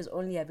 And this one is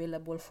only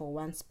available for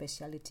one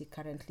specialty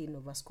currently in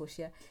Nova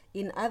Scotia.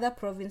 In other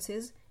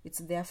provinces it's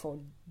there for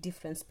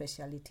different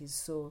specialties,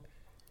 so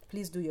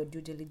please do your due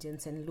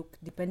diligence and look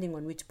depending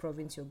on which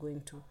province you're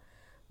going to.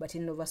 But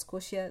in Nova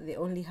Scotia, they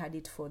only had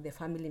it for the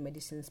family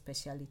medicine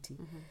specialty.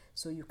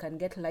 So you can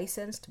get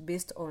licensed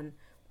based on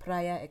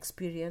prior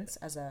experience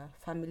as a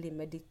family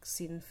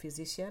medicine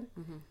physician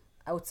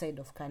outside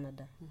of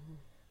Canada.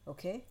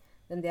 Okay?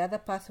 Then the other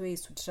pathway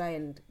is to try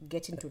and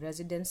get into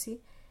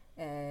residency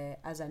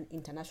as an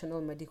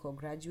international medical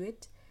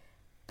graduate,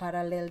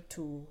 parallel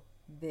to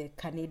the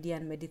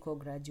Canadian medical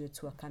graduates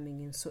who are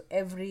coming in. So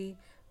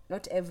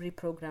not every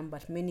program,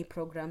 but many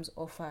programs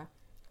offer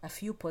a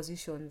few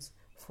positions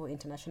for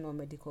international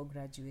medical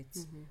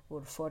graduates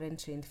or foreign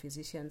trained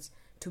physicians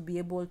to be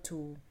able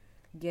to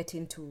get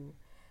into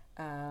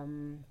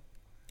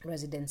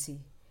residency.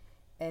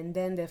 And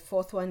then the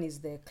 4th one is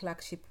the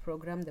clerkship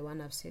program, the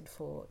one I've said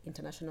for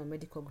international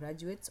medical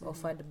graduates,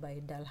 offered by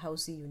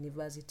Dalhousie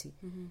University,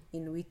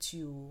 in which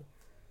you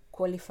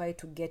qualify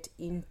to get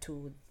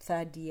into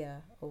 3rd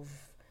year of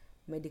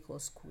medical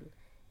school.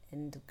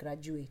 and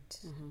graduate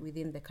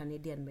within the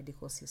Canadian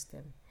medical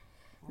system.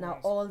 Now,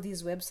 Right. all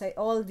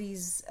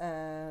these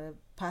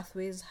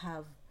pathways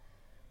have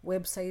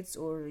websites,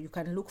 or you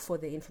can look for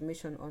the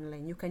information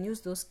online. You can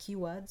use those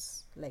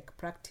keywords like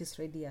practice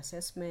ready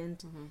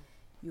assessment.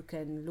 You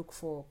can look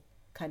for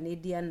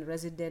Canadian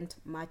Resident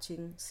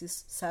Matching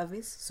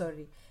Service.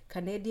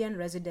 Canadian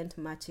Resident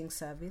Matching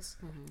Service.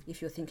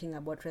 If you're thinking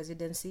about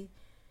residency,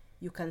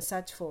 you can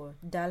search for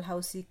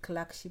Dalhousie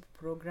Clerkship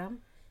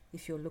Program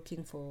if you're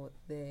looking for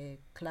the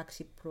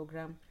clerkship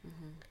program.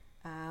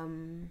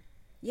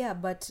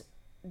 But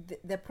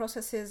the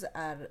processes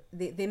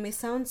they may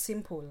sound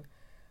simple,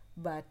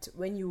 but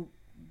when you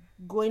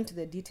go into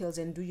the details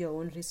and do your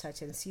own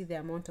research and see the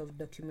amount of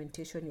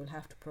documentation you'll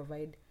have to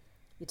provide,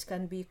 it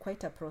can be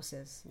quite a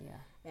process. Yeah.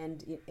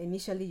 And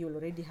initially you'll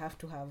already have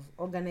to have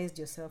organized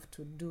yourself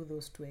to do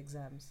those 2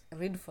 exams.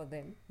 Read for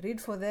them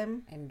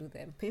And do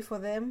them. pay for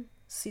them,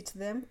 sit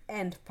them,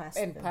 and pass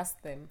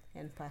them.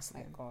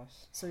 My gosh.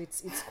 So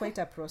it's quite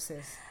a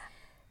process.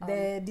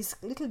 The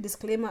little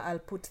disclaimer I'll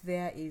put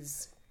there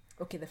is,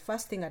 okay, the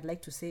first thing I'd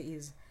like to say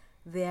is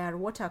there are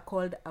what are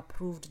called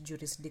approved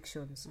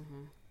jurisdictions.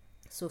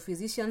 So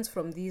physicians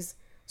from these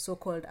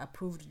so-called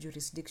approved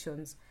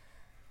jurisdictions,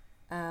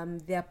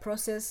 their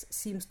process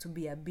seems to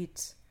be a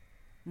bit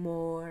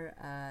more,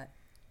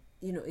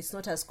 it's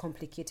not as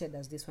complicated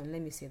as this one.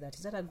 Let me say that.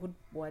 Is that a good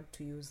word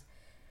to use?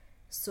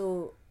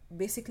 So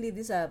basically,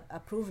 these are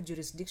approved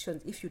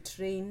jurisdictions. If you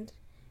trained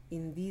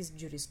in these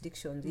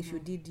jurisdictions, if you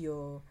did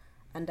your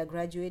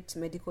undergraduate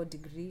medical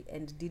degree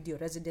and did your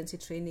residency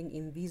training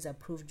in these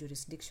approved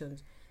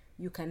jurisdictions,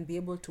 you can be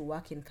able to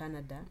work in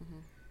Canada.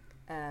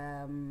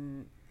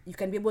 You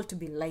can be able to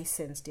be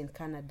licensed in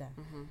Canada.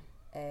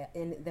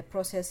 And the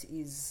process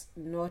is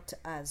not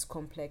as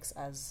complex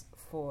as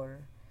for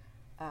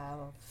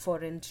a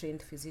foreign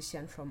trained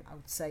physician from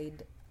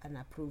outside an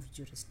approved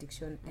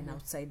jurisdiction and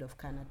outside of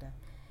Canada.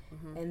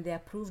 And the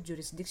approved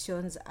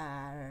jurisdictions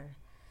are,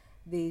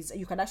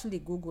 you can actually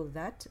Google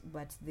that,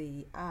 but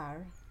they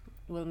are,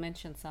 We'll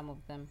mention some of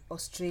them.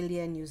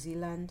 Australia, New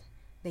Zealand,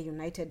 the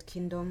United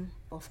Kingdom,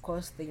 of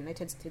course, the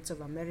United States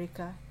of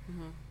America,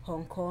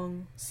 Hong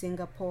Kong,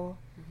 Singapore,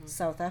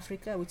 South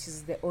Africa, which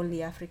is the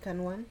only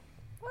African one.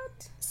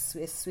 What?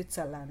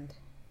 Switzerland.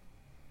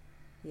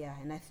 Yeah,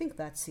 and I think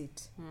that's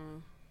it.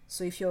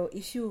 So if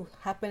you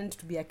happen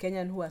to be a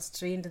Kenyan who has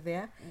trained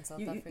there,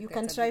 you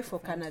can try for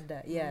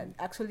Canada. Yeah,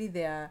 actually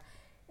there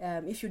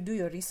are, if you do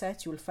your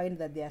research, you'll find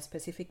that there are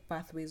specific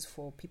pathways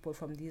for people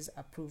from these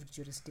approved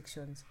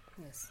jurisdictions.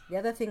 Yes. The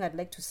other thing I'd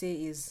like to say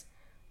is,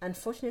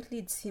 unfortunately,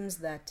 it seems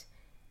that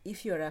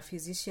if you're a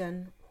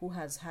physician who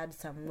has had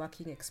some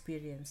working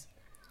experience,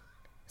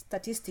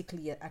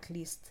 statistically at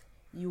least,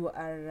 you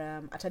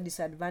are at a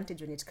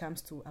disadvantage when it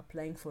comes to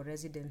applying for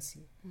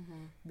residency,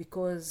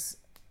 because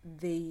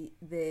the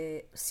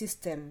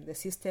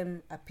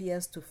system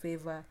appears to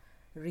favor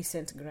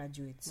recent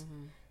graduates.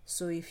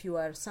 So if you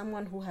are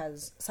someone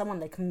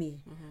like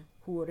me,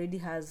 who already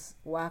has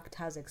worked,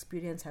 has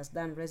experience, has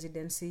done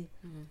residency,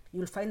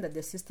 you'll find that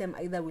the system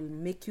either will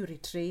make you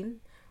retrain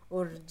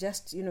or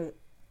just,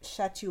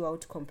 shut you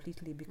out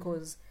completely,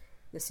 because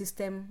the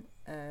system,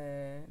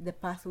 the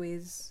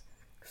pathways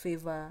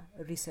favor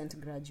recent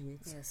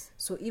graduates. Yes.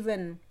 So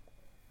even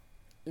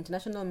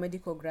international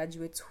medical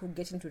graduates who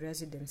get into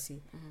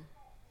residency,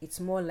 it's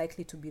more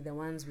likely to be the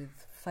ones with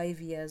 5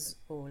 years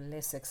or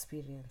less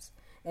experience.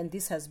 And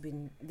this has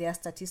been, there are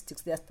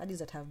statistics, there are studies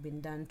that have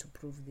been done to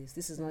prove this.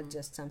 This is not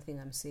just something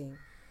I'm saying.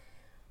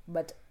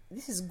 But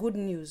this is good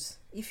news.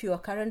 If you are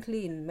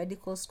currently in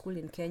medical school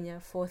in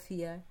Kenya, 4th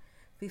year,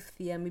 5th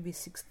year, maybe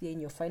 6th year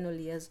in your final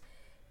years,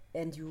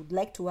 and you would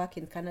like to work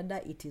in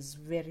Canada, it is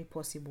very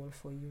possible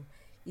for you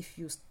if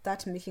you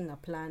start making a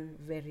plan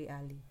very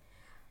early.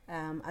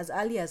 As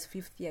early as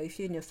 5th year, if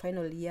you're in your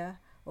final year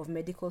of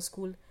medical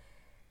school,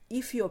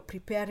 if you're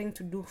preparing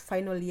to do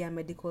final year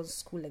medical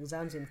school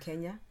exams in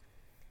Kenya,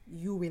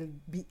 you will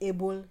be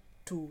able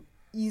to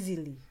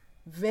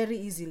very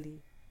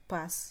easily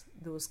pass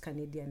those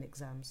Canadian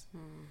exams.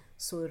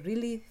 So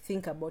really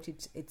think about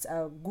it. It's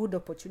a good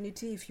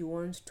opportunity if you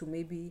want to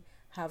maybe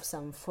have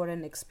some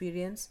foreign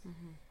experience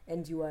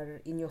and you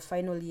are in your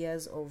final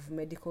years of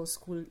medical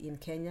school in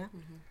Kenya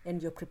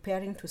and you're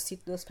preparing to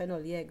sit those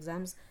final year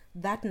exams.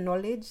 That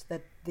knowledge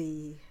that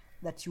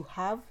you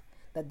have,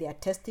 that they are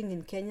testing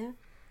in Kenya,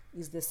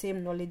 is the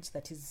same knowledge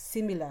that is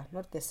similar,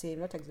 not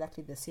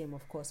exactly the same,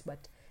 of course,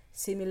 but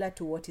similar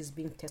to what is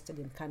being tested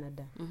in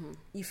Canada.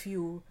 If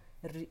you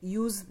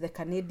use the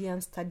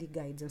Canadian study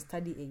guides and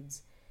study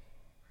aids,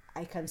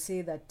 I can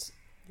say that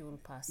you will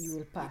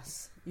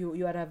pass.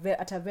 You are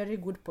at a very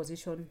good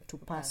position to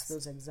pass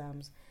those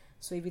exams.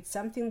 So if it's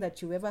something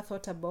that you ever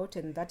thought about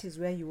and that is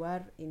where you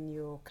are in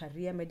your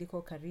career,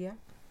 medical career,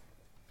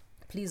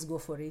 please go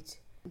for it.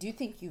 Do you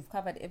think you've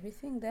covered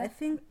everything there? I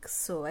think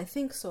so.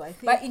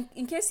 But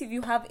in case if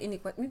you have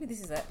any, maybe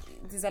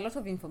there's a lot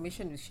of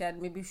information you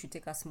shared. Maybe you should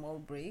take a small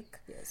break.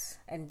 Yes.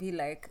 And be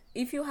like,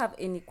 if you have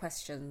any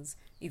questions,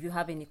 if you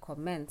have any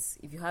comments,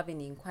 if you have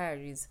any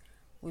inquiries,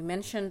 we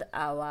mentioned we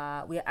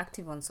are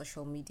active on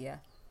social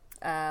media.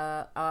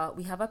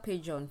 We have a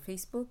page on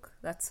Facebook.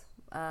 That's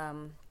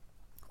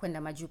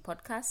Kwenda Maju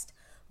Podcast.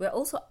 We're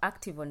also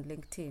active on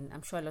LinkedIn.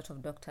 I'm sure a lot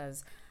of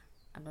doctors,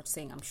 I'm not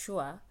saying I'm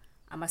sure,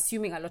 I'm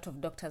assuming a lot of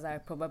doctors are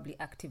probably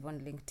active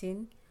on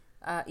LinkedIn.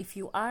 If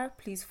you are,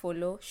 please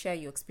follow, share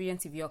your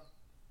experience.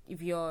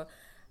 If you're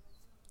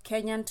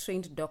Kenyan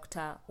trained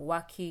doctor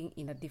working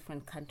in a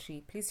different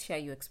country, please share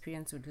your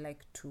experience. We'd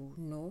like to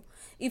know.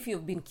 If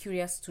you've been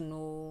curious to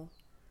know,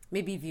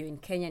 maybe if you're in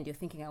Kenya and you're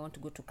thinking, I want to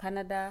go to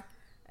Canada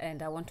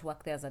and I want to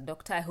work there as a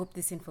doctor, I hope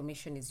this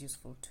information is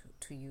useful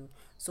to you.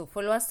 So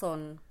follow us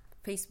on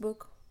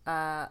Facebook,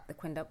 the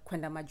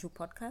Kwenda Maju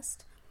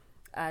Podcast.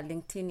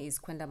 LinkedIn is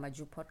Kwenda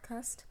Maju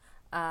Podcast.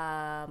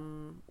 I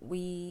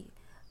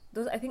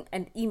think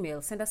an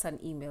email. Send us an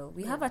email.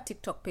 We have a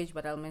TikTok page,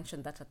 but I'll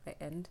mention that at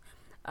the end.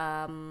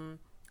 And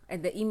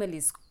the email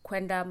is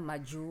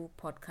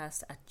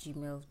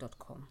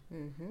kwendamajupodcast@gmail.com.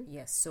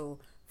 Yes, so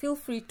feel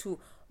free to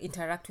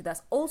interact with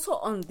us. Also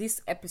on this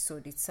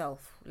episode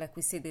itself, like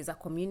we said, there's a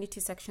community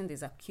section,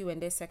 there's a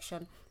Q&A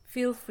section.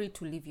 Feel free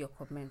to leave your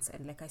comments.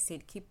 And like I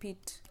said, keep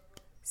it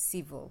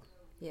civil.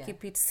 Yeah.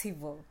 Keep it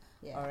civil.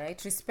 Yeah. All right.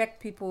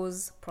 Respect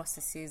people's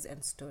processes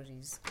and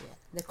stories. Yeah.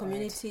 The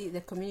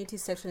community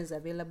section is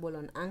available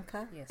on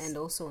Anchor, Yes. and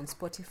also on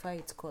Spotify.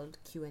 It's called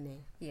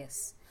Q&A.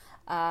 Yes.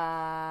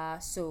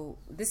 So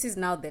this is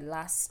now the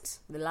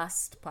last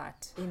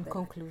part. In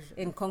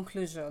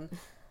conclusion.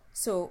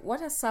 So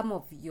what are some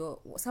of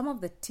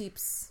the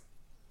tips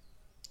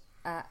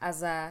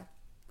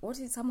what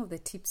is some of the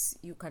tips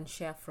you can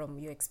share from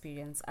your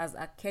experience as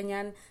a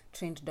Kenyan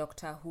trained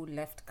doctor who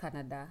left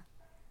Kenya,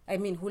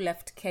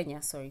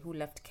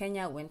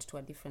 went to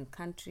a different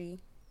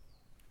country?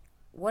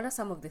 What are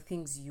some of the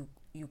things you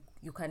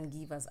can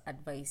give as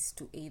advice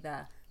to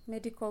either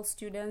medical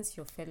students,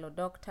 your fellow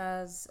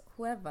doctors,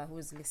 whoever who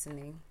is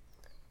listening?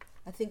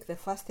 I think the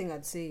first thing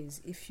I'd say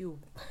is if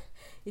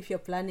you're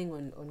planning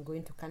on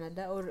going to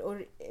Canada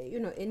or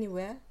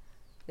anywhere,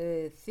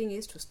 the thing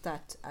is to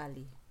start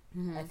early.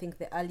 I think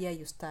the earlier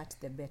you start,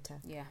 the better.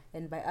 Yeah.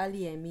 And by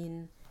early, I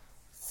mean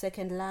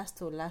second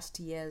last or last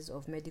years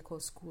of medical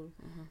school.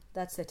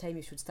 That's the time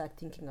you should start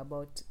thinking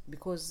about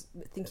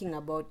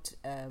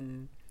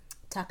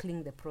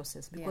tackling the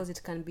process, because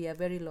it can be a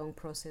very long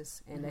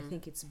process, and I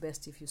think it's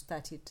best if you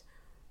start it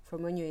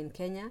from when you're in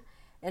Kenya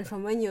and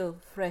from when you're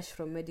fresh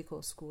from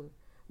medical school,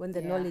 when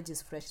the knowledge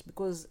is fresh,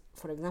 because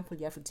for example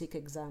you have to take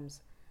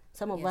exams.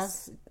 Some of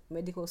us,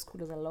 medical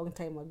school was a long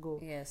time ago.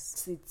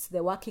 Yes. It's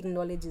the working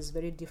knowledge is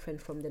very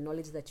different from the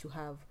knowledge that you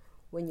have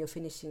when you're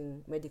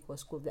finishing medical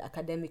school, the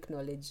academic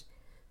knowledge.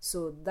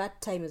 So that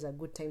time is a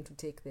good time to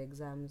take the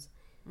exams.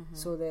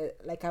 So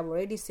like I've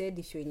already said,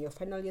 if you're in your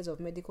final years of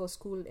medical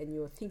school and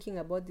you're thinking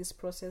about this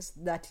process,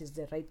 that is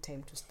the right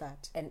time to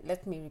start. And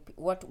let me repeat,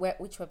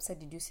 which website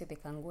did you say they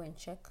can go and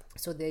check?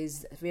 So there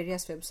is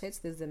various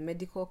websites. There's the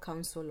Medical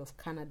Council of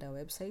Canada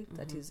website,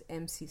 that is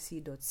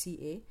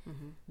mcc.ca.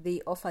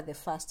 They offer the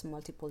first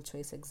multiple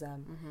choice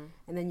exam.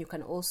 And then you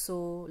can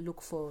also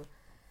look for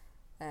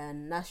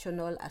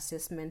National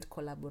Assessment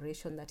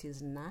Collaboration, that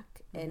is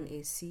NAC,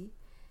 NAC.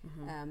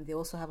 They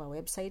also have a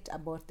website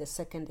about the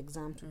second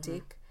exam to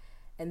take.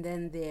 And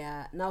then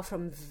now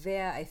from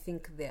there, I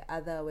think the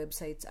other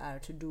websites are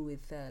to do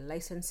with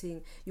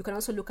licensing. You can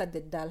also look at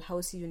the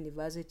Dalhousie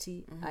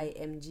University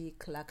IMG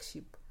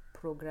clerkship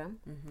program,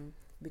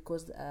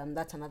 because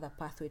that's another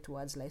pathway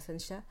towards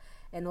licensure.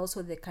 And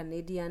also the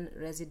Canadian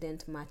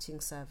Resident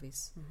Matching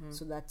Service.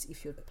 So that's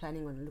if you're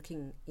planning on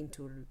getting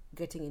into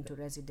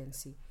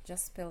residency.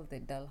 Just spell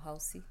the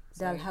Dalhousie.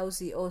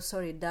 Dalhousie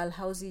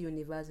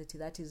University.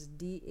 That is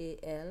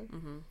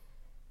DALHOUSIE.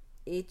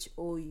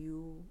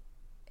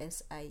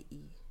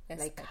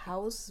 Like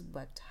house,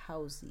 but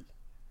housey.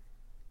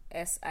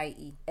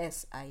 SIE.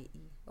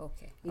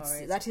 Okay.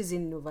 That is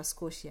in Nova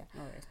Scotia.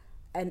 All right.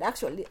 And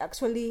actually,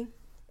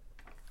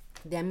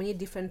 there are many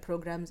different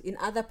programs. In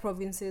other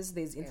provinces,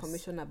 there's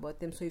information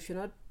about them. So if you're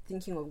not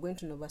thinking of going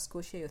to Nova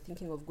Scotia, you're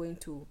thinking of going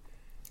to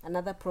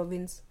another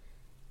province,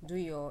 do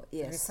your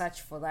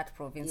research for that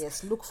province.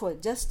 Yes,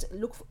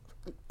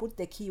 put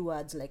the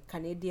keywords like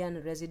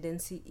Canadian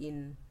residency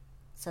in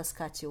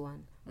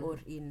Saskatchewan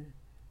or in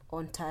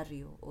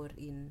Ontario or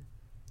in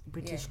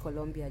British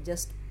Columbia.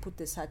 Just put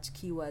the search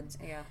keywords.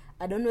 Yeah.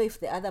 I don't know if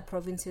the other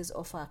provinces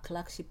offer a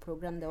clerkship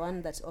program. The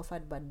one that's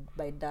offered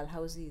by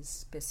Dalhousie is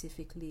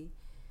specifically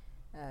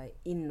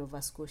in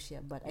Nova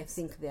Scotia, but I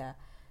think there are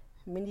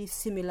many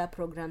similar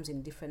programs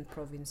in different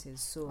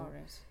provinces. So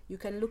you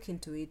can look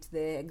into it.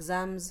 The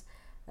exams,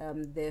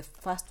 the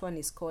first one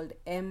is called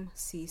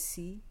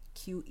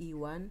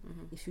MCCQE1.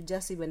 If you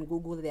just even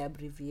Google the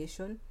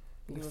abbreviation,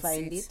 you'll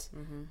find it.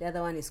 The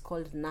other one is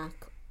called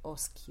NAC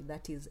OSCE.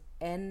 That is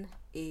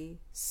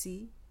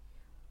NACOSCE.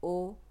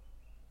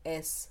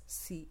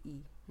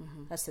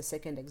 That's the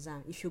second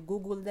exam. If you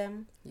Google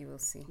them, you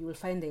will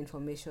find the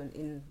information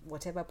in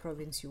whatever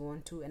province you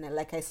want to. And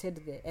like I said,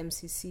 the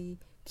MCC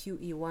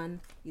QE1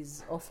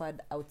 is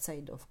offered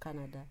outside of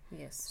Canada.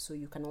 Yes. So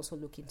you can also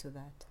look into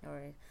that. All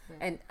right. Yeah.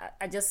 And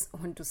I just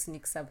want to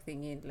sneak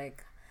something in.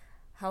 Like,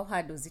 how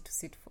hard was it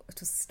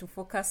to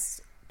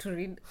focus to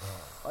read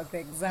on the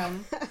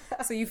exam?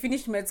 So you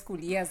finished med school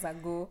years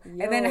ago,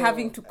 and then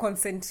having to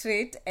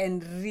concentrate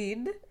and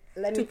read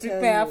to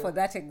prepare for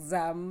that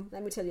exam.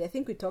 Let me tell you, I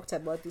think we talked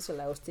about this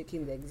while I was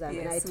taking the exam,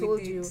 Yes, and I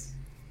told you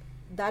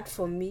that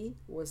for me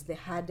was the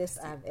hardest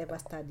I've ever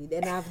studied,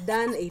 and I've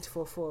done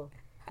 844.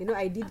 You know,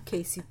 I did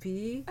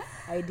KCPE,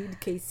 I did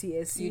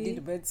KCSE. You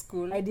did med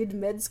school. I did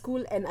med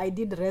school, and I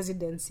did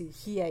residency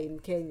here in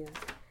Kenya.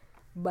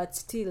 But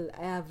still,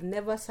 I have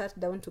never sat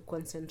down to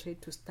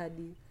concentrate to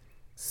study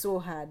so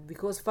hard,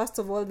 because first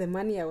of all, the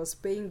money I was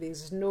paying,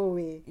 there's no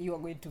way you were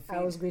going to fail.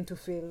 I was going to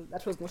fail.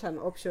 That was not an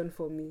option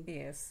for me.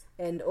 Yes.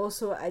 And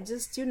also, I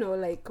just,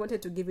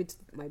 wanted to give it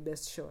my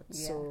best shot.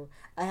 Yeah. So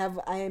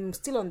I am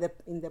still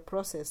in the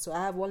process. So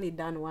I have only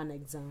done one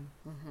exam.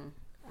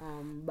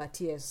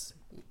 But yes.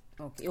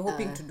 Okay, you're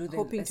hoping to do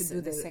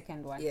the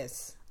second one.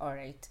 Yes. All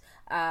right.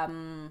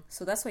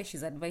 So that's why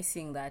she's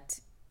advising that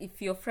if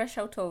you're fresh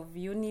out of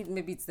uni,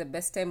 maybe it's the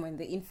best time when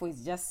the info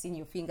is just in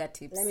your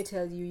fingertips. Let me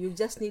tell you, you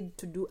just need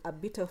to do a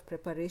bit of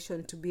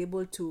preparation to be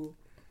able to,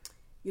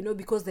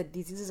 because the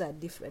diseases are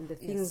different. The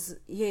things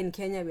here in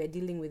Kenya, we are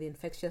dealing with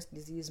infectious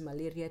disease,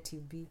 malaria,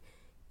 TB.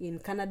 In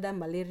Canada,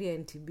 malaria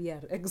and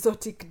TB are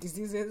exotic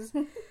diseases.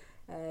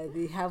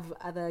 They have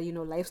other,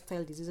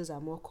 lifestyle diseases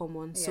are more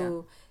common. Yeah.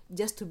 So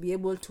just to be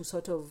able to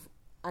sort of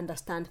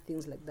understand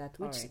things like that,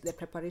 which the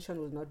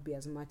preparation will not be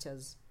as much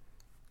as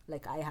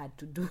like I had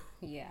to do.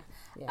 Yeah.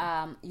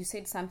 You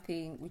said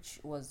something which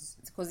was,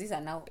 because these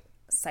are now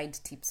side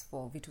tips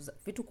for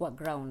vitu kwa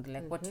ground,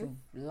 like what you've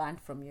learned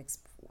from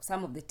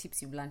some of the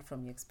tips you've learned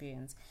from your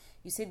experience.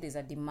 You said there's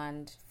a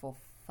demand for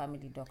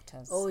family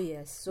doctors. Oh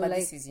yes. So but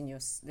this is in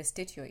the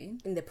state you're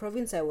in? In the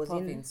province I was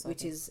in,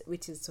 which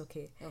is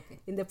okay.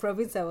 In the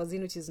province I was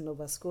in, which is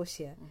Nova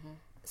Scotia.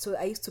 So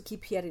I used to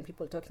keep hearing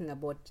people talking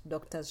about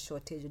doctors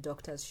shortage.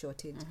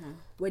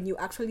 When you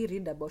actually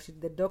read about it,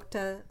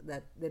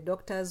 the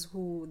doctors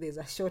who there's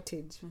a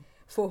shortage,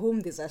 for whom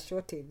there's a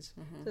shortage.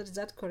 So is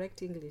that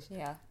correct English?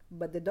 Yeah.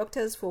 But the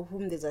doctors for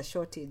whom there's a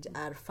shortage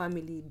are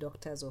family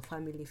doctors or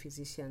family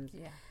physicians.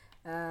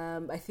 Yeah.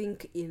 I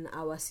think in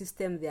our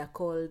system they are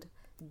called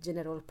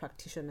general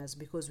practitioners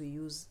because we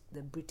use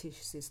the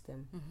British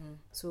system.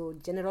 So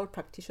general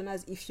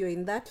practitioners, if you're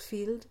in that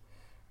field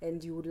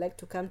and you would like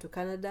to come to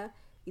Canada,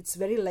 it's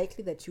very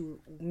likely that you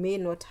may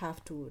not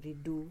have to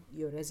redo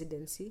your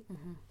residency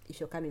if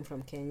you're coming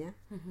from Kenya.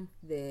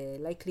 The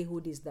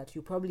likelihood is that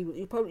you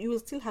will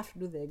still have to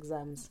do the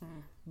exams,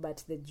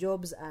 but the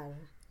jobs are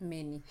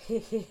many.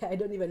 I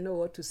don't even know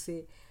what to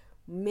say.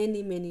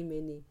 Many.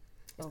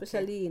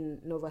 Especially in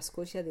Nova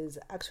Scotia, there's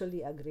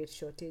actually a great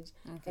shortage,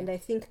 and I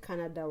think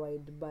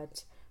Canada-wide,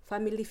 but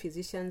family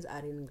physicians are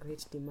in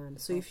great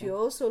demand. So if you're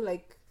also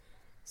like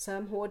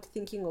somewhat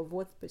thinking of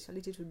what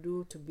specialty to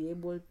do to be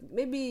able,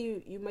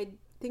 maybe you might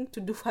think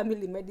to do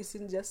family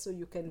medicine just so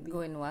you can go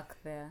and work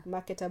there,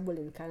 marketable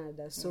in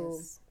Canada. So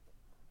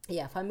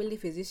family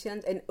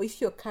physicians, and if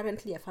you're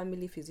currently a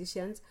family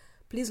physician,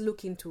 please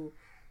look into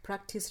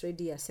practice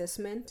ready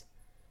assessment.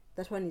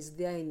 That one is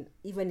there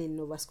even in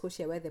Nova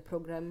Scotia, where the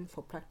program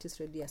for practice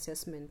ready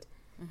assessment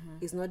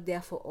is not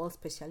there for all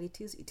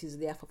specialties. It is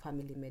there for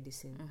family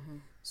medicine.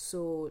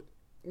 So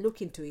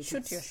look into it.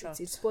 Shoot your shot.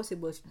 It's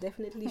possible.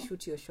 Definitely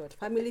shoot your shot.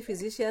 Family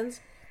physicians,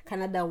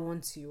 Canada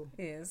wants you.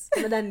 Yes.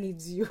 Canada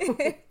needs you.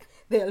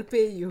 They'll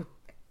pay you.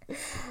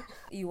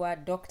 You are a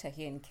doctor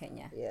here in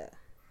Kenya. Yeah.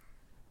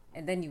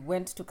 And then you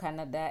went to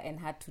Canada and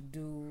had to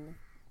do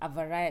a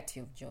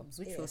variety of jobs,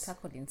 which we'll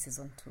tackle in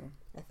season 2.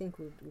 I think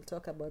we'll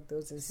talk about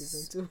those in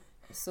season 2.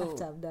 So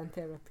after I've done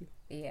therapy.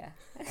 Yeah.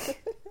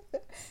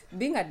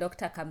 Being a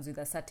doctor comes with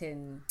a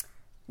certain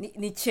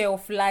ni cheo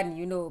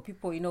fulani,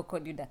 people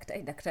call you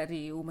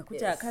daktari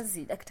umekuja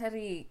kazi,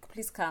 daktari,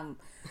 please come.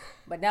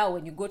 But now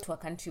when you go to a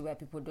country where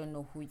people don't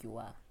know who you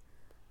are,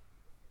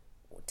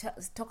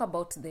 talk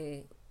about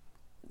the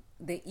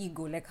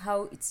ego, like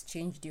how it's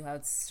changed you, how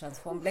it's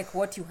transformed, like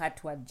what you had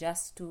to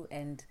adjust to,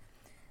 and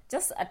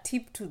just a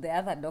tip to the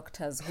other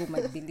doctors who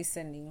might be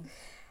listening.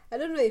 I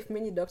don't know if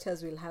many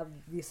doctors will have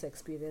this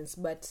experience,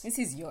 but this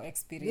is your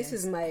experience. This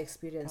is my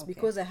experience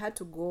because I had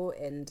to go,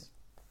 and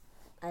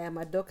I am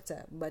a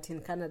doctor, but in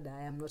Canada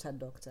I am not a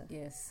doctor.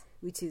 Yes.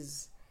 Which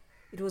is,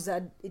 it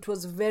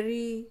was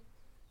very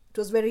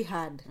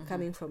hard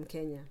coming from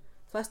Kenya.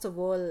 First of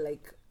all,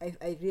 like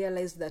I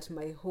realized that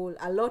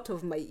a lot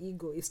of my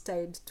ego is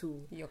tied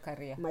to your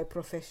career, my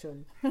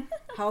profession.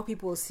 How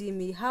people see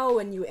me, how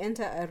when you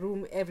enter a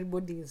room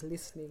everybody is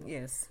listening.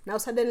 Yes. Now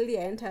suddenly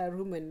I enter a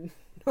room and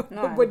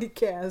nobody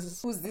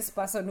cares. Who's this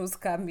person who's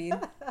coming?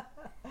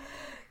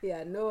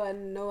 Yeah, no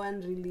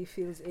one really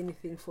feels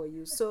anything for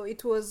you. So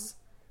it was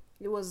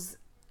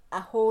a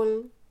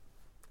whole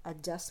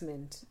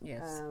adjustment.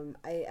 Yes.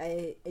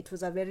 It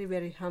was a very,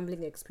 very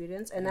humbling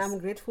experience, and I'm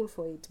grateful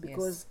for it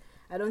because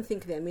I don't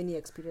think there are many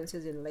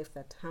experiences in life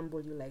that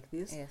humble you like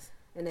this. Yes.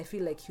 And I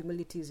feel like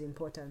humility is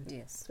important.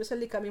 Yes.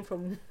 Especially coming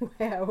from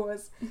where I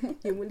was,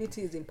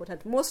 humility is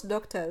important. Most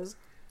doctors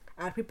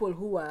are people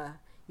who are,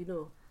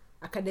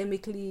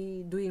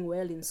 academically doing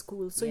well in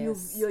school. So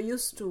Yes. you're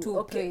used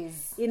to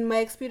praise. In my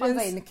experience,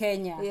 Kwanza in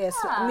Kenya. yes,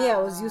 me, I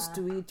was used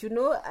to it.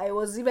 I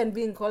was even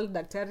being called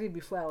daktari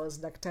before I was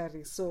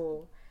daktari.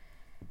 So,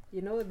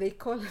 they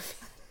call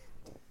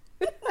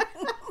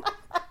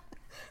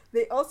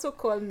they also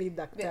call me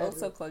daktari. They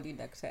also call you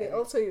daktari. They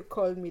also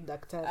call me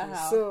daktari.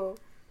 Uh-huh. So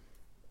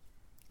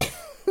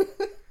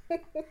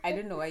I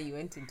don't know why you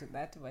went into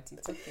that, but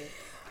it's okay.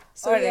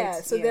 So All yeah,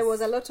 right, so yes. there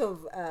was a lot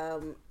of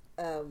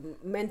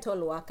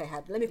mental work I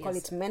had. Let me call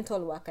Yes. it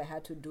mental work I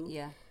had to do.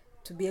 Yeah.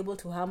 To be able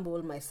to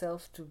humble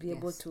myself, to be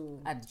able Yes. to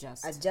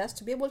adjust,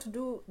 to be able to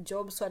do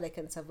jobs so that I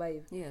can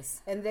survive.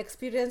 Yes. And the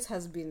experience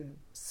has been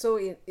so,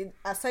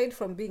 aside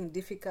from being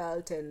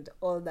difficult and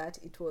all that,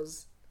 it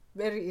was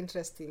very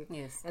interesting.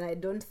 Yes. And I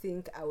don't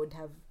think I would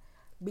have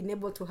been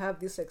able to have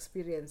this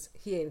experience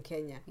here in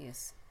Kenya.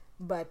 Yes.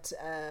 But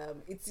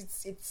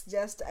it's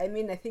just, I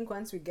think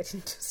once we get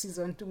into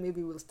season 2,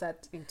 maybe we'll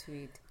start Into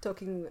it.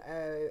 talking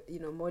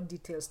more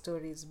detailed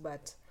stories.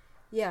 But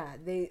yeah,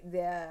 they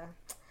are.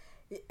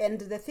 And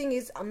the thing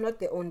is, I'm not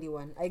the only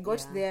one. I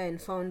got there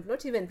and found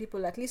not even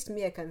people, at least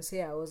me, I can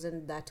say I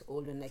wasn't that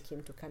old when I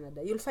came to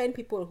Canada. You'll find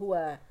people who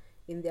are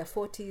in their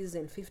 40s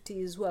and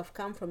 50s who have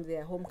come from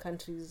their home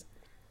countries,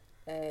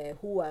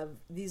 who are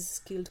these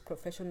skilled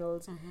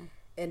professionals,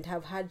 and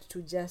have had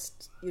to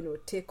just,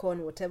 take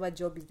on whatever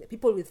job is there.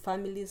 People with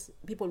families,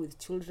 people with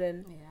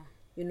children.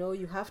 Yeah.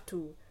 You have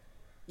to,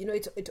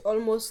 it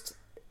almost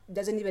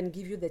doesn't even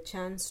give you the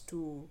chance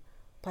to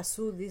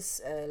pursue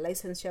this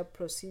licensure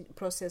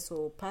process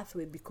or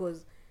pathway,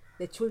 because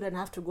the children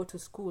have to go to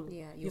school.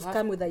 Yeah, You've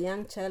come with a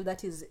young child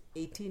that is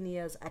 18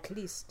 years at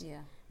least,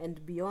 Yeah.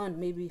 and beyond,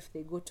 maybe if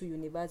they go to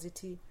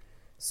university.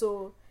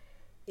 So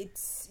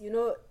it's,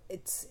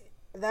 it's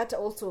that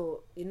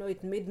also,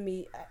 it made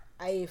me,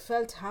 I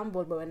felt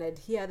humbled. But when I'd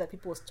hear other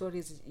people's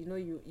stories,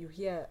 you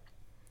hear,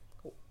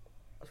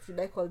 should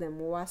I call them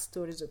worse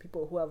stories, of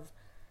people who have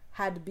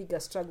had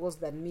bigger struggles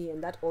than me,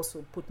 and that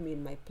also put me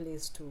in my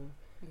place to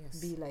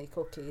be like,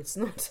 okay, it's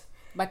not.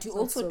 But you it's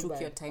also not so took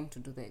bad. your time to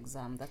do the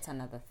exam. That's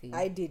another thing.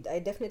 I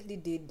definitely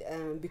did,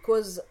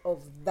 because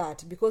of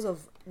that, because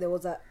of, there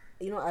was a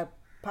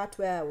part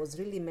where I was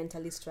really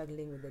mentally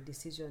struggling with the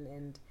decision,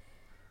 and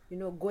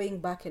going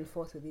back and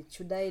forth with it.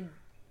 Should I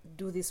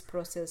do this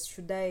process?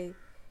 Should I,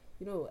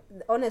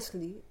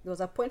 honestly, there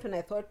was a point when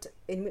I thought,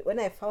 when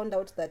I found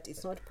out that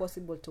it's not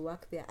possible to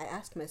work there, I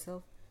asked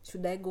myself,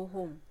 should I go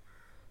home?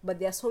 But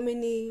there are so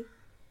many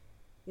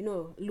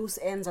loose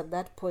ends at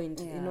that point.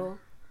 Yeah.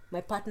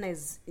 My partner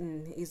is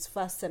in his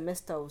first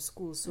semester of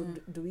school, so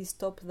do we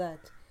stop that?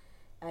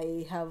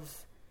 I have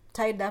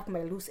tied up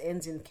my loose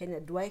ends in Kenya.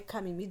 Do I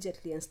come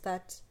immediately and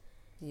start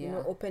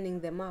opening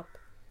them up?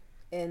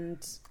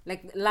 And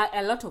like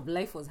a lot of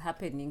life was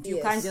happening. You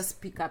can't just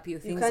pick up your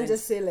things. You can't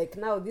just say like,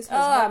 now this has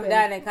happened.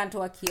 I'm done, I can't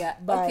work here.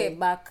 Bye. Okay,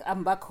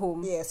 I'm back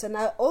home. Yes. And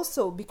I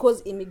also,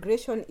 because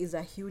immigration is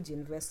a huge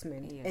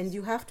investment, Yes. and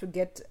you have to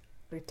get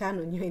return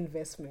on your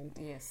investment.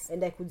 Yes.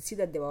 And I could see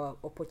that there were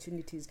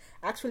opportunities,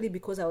 actually,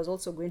 because I was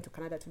also going to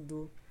Canada to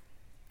do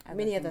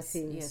many other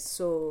things. Yes.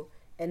 So,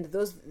 and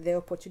the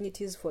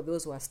opportunities for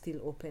those were still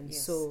open.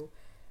 Yes. So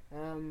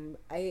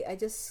I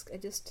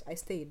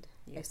stayed.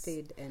 Yes. I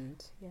stayed,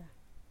 and yeah.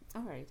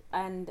 All right.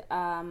 And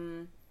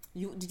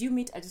did you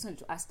meet, I just wanted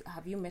to ask,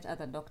 have you met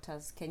other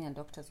doctors, Kenyan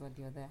doctors, while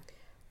you're there?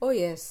 Oh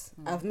yes,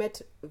 I've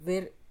met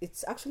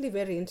it's actually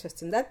very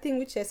interesting. That thing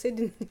which I said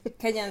in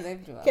Kenyans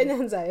everywhere.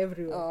 Kenyans are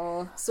everywhere.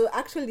 Oh. So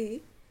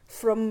actually,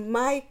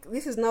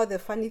 this is now the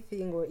funny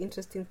thing or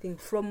interesting thing,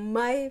 from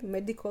my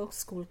medical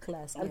school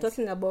class. I'm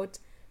talking about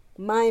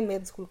my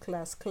med school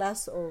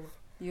class of...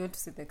 You want to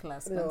see the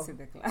class? No. Can't see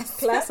the class.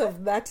 Class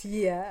of that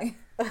year.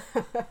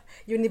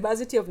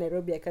 University of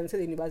Nairobi. I can say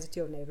the University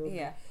of Nairobi.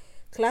 Yeah.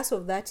 Class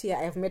of that year,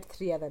 I've met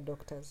 3 other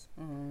doctors.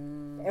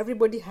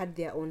 Everybody had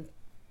their own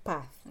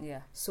path.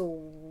 Yeah. So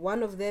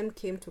one of them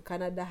came to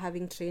Canada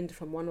having trained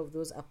from one of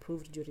those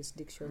approved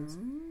jurisdictions,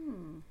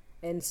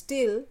 and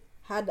still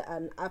had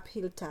an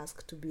uphill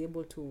task to be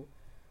able to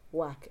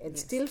work, and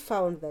still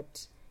found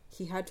that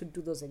he had to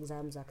do those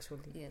exams.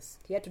 Actually, Yes.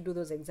 he had to do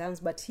those exams,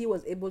 but he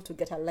was able to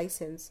get a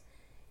license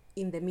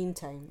in the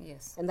meantime.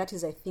 Yes. And that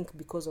is, I think,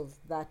 because of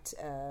that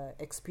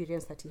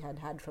experience that he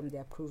had from the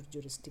approved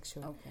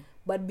jurisdiction. Okay.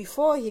 But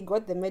before he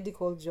got the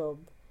medical job,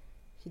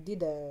 he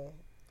did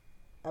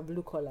a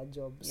blue collar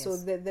job. Yes. So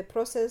the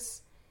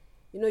process,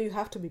 you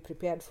have to be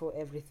prepared for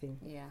everything.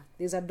 Yeah.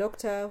 There's a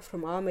doctor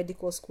from our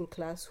medical school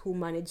class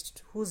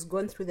who's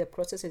gone through the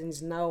process and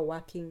is now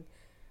working.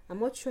 I'm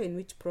not sure in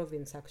which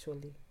province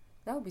actually.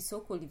 That would be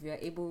so cool if we are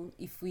able,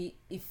 if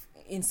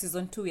in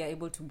season 2 we are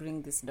able to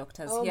bring these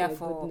doctors Oh here my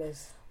for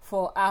goodness.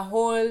 for a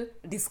whole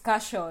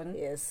discussion.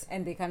 Yes.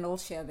 And they can all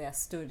share their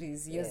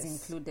stories, yours Yes.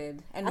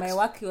 included. And my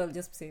work will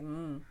just say,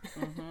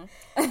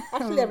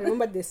 Actually, I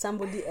remember there's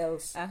somebody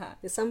else. Uh-huh.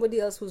 There's somebody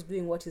else who's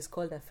doing what is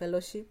called a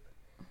fellowship.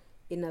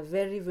 in a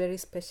very, very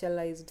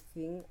specialized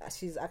thing.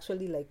 She's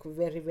actually like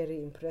very,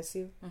 very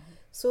impressive. Mm-hmm.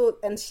 So,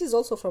 and she's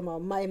also from our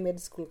my med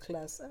school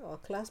class. Our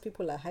class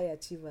people are high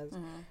achievers.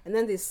 And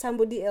then there's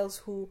somebody else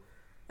who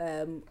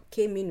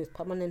came in with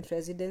permanent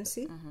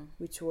residency,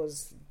 which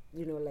was,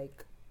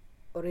 like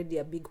already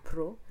a big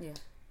pro. Yeah.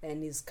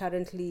 And is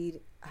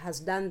currently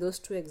has done those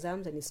 2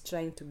 exams and is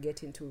trying to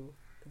get into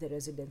the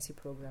residency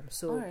program.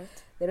 So All right.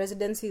 the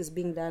residency is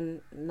being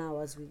done now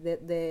as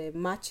the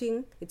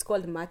matching. It's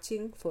called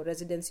matching for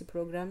residency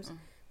programs.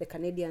 The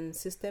Canadian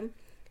system.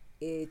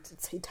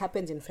 It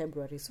happens in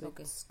February, so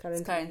Okay. it's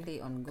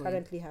Currently ongoing.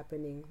 Currently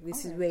happening. This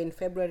is Alright. we're in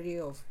February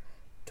of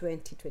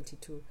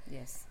 2022.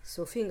 Yes.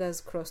 So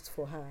fingers crossed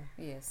for her.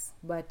 Yes.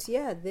 But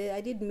yeah,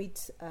 I did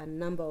meet a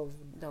number of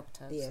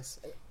Doctors. yes,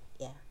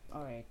 yeah.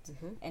 All right.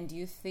 And do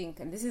you think,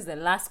 and this is the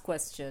last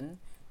question,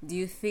 do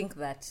you think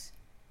that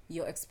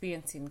your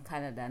experience in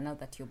Canada, now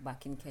that you're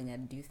back in Kenya,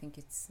 do you think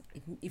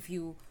if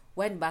you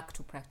went back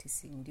to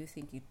practicing, do you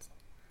think it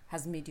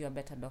has made you a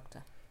better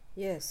doctor?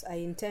 Yes, I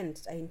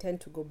intend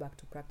to go back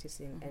to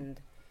practicing,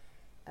 and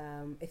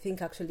I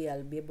think actually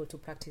I'll be able to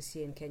practice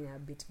here in Kenya a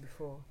bit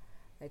before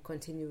I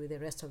continue with the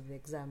rest of the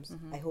exams.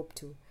 I hope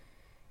to.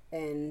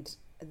 And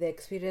the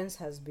experience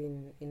has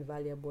been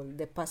invaluable.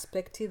 The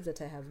perspectives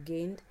that I have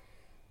gained,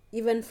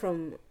 even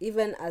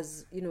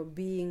as,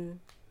 being,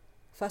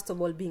 first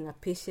of all, being a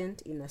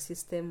patient in a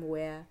system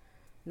where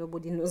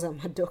nobody knows I'm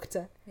a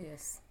doctor.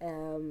 Yes.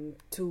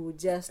 To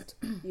just,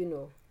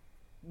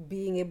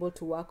 being able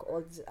to work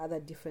all these other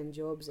different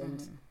jobs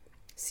and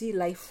see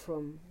life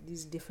from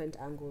these different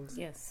angles.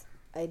 Yes.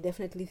 I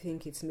definitely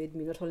think it's made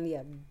me not only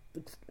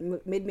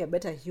made me a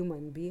better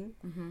human being,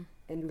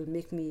 and will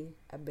make me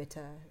a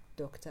better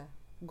doctor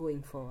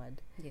going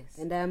forward. Yes.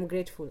 And I am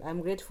grateful.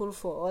 I'm grateful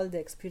for all the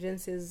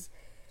experiences,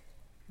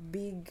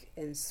 big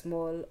and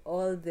small,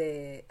 all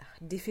the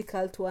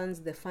difficult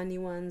ones, the funny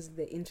ones,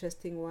 the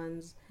interesting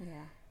ones.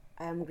 Yeah.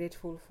 I am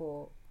grateful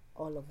for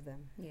all of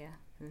them. Yeah.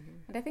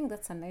 And I think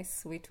that's a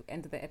nice way to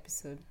end the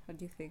episode. What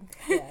do you think?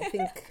 Yeah, I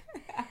think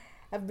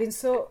I've been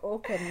so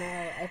open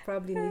now. I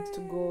probably need to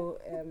go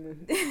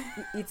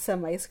eat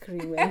some ice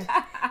cream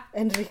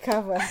and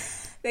recover.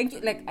 Thank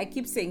you. Like I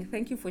keep saying,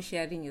 thank you for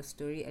sharing your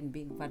story and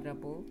being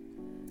vulnerable.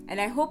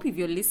 And I hope if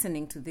you're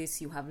listening to this,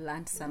 you have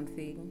learned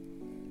something.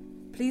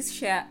 Please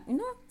share,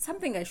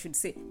 something I should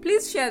say.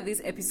 Please share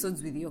these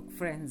episodes with your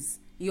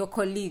friends, your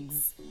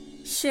colleagues.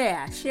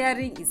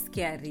 Sharing is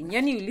caring.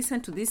 Yani, you listen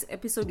to this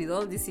episode with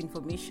all this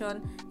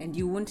information and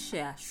you won't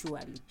share,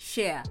 surely.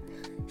 Share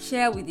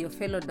with your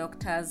fellow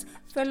doctors.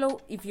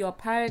 If you're a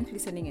parent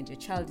listening and your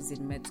child is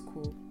in med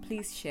school,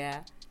 please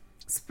share.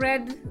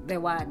 Spread the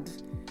word.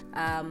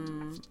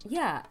 And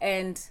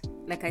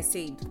like I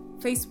said,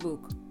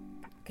 Facebook,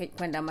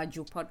 Kwenda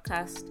Maju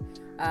Podcast,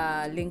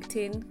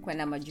 LinkedIn,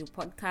 Kwenda Maju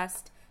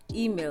Podcast,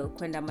 email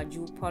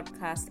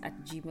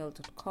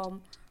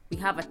kwendamajupodcast@gmail.com. We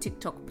have a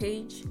TikTok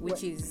page,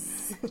 which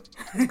is...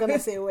 I was going to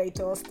say where it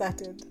all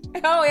started.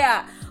 Oh,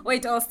 yeah. Where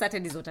it all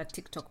started is on a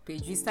TikTok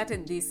page. We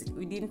started this.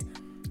 We didn't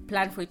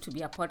plan for it to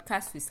be a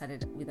podcast. We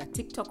started with a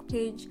TikTok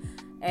page.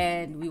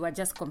 And we were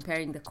just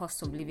comparing the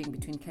cost of living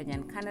between Kenya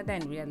and Canada.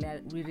 And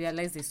we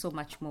realized there's so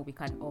much more we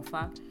can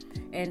offer.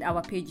 And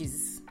our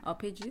pages...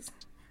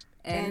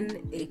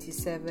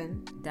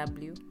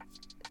 N87W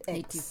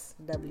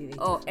XW84.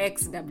 Oh,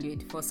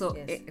 XW84. So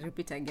yes.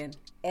 Repeat again.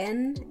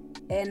 N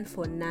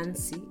for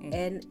Nancy,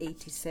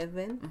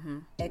 N87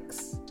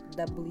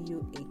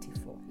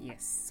 XW84.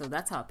 Yes, so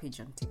that's our page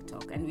on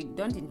TikTok, and we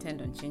don't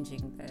intend on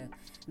changing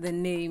the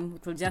name.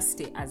 It will just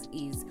stay as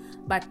is.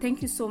 But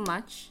thank you so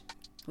much.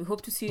 We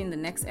hope to see you in the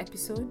next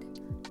episode,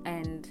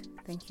 and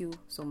thank you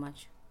so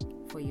much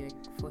for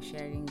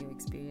sharing your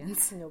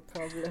experience. No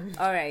problem.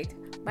 All right,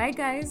 bye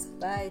guys.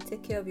 Bye.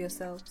 Take care of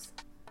yourselves.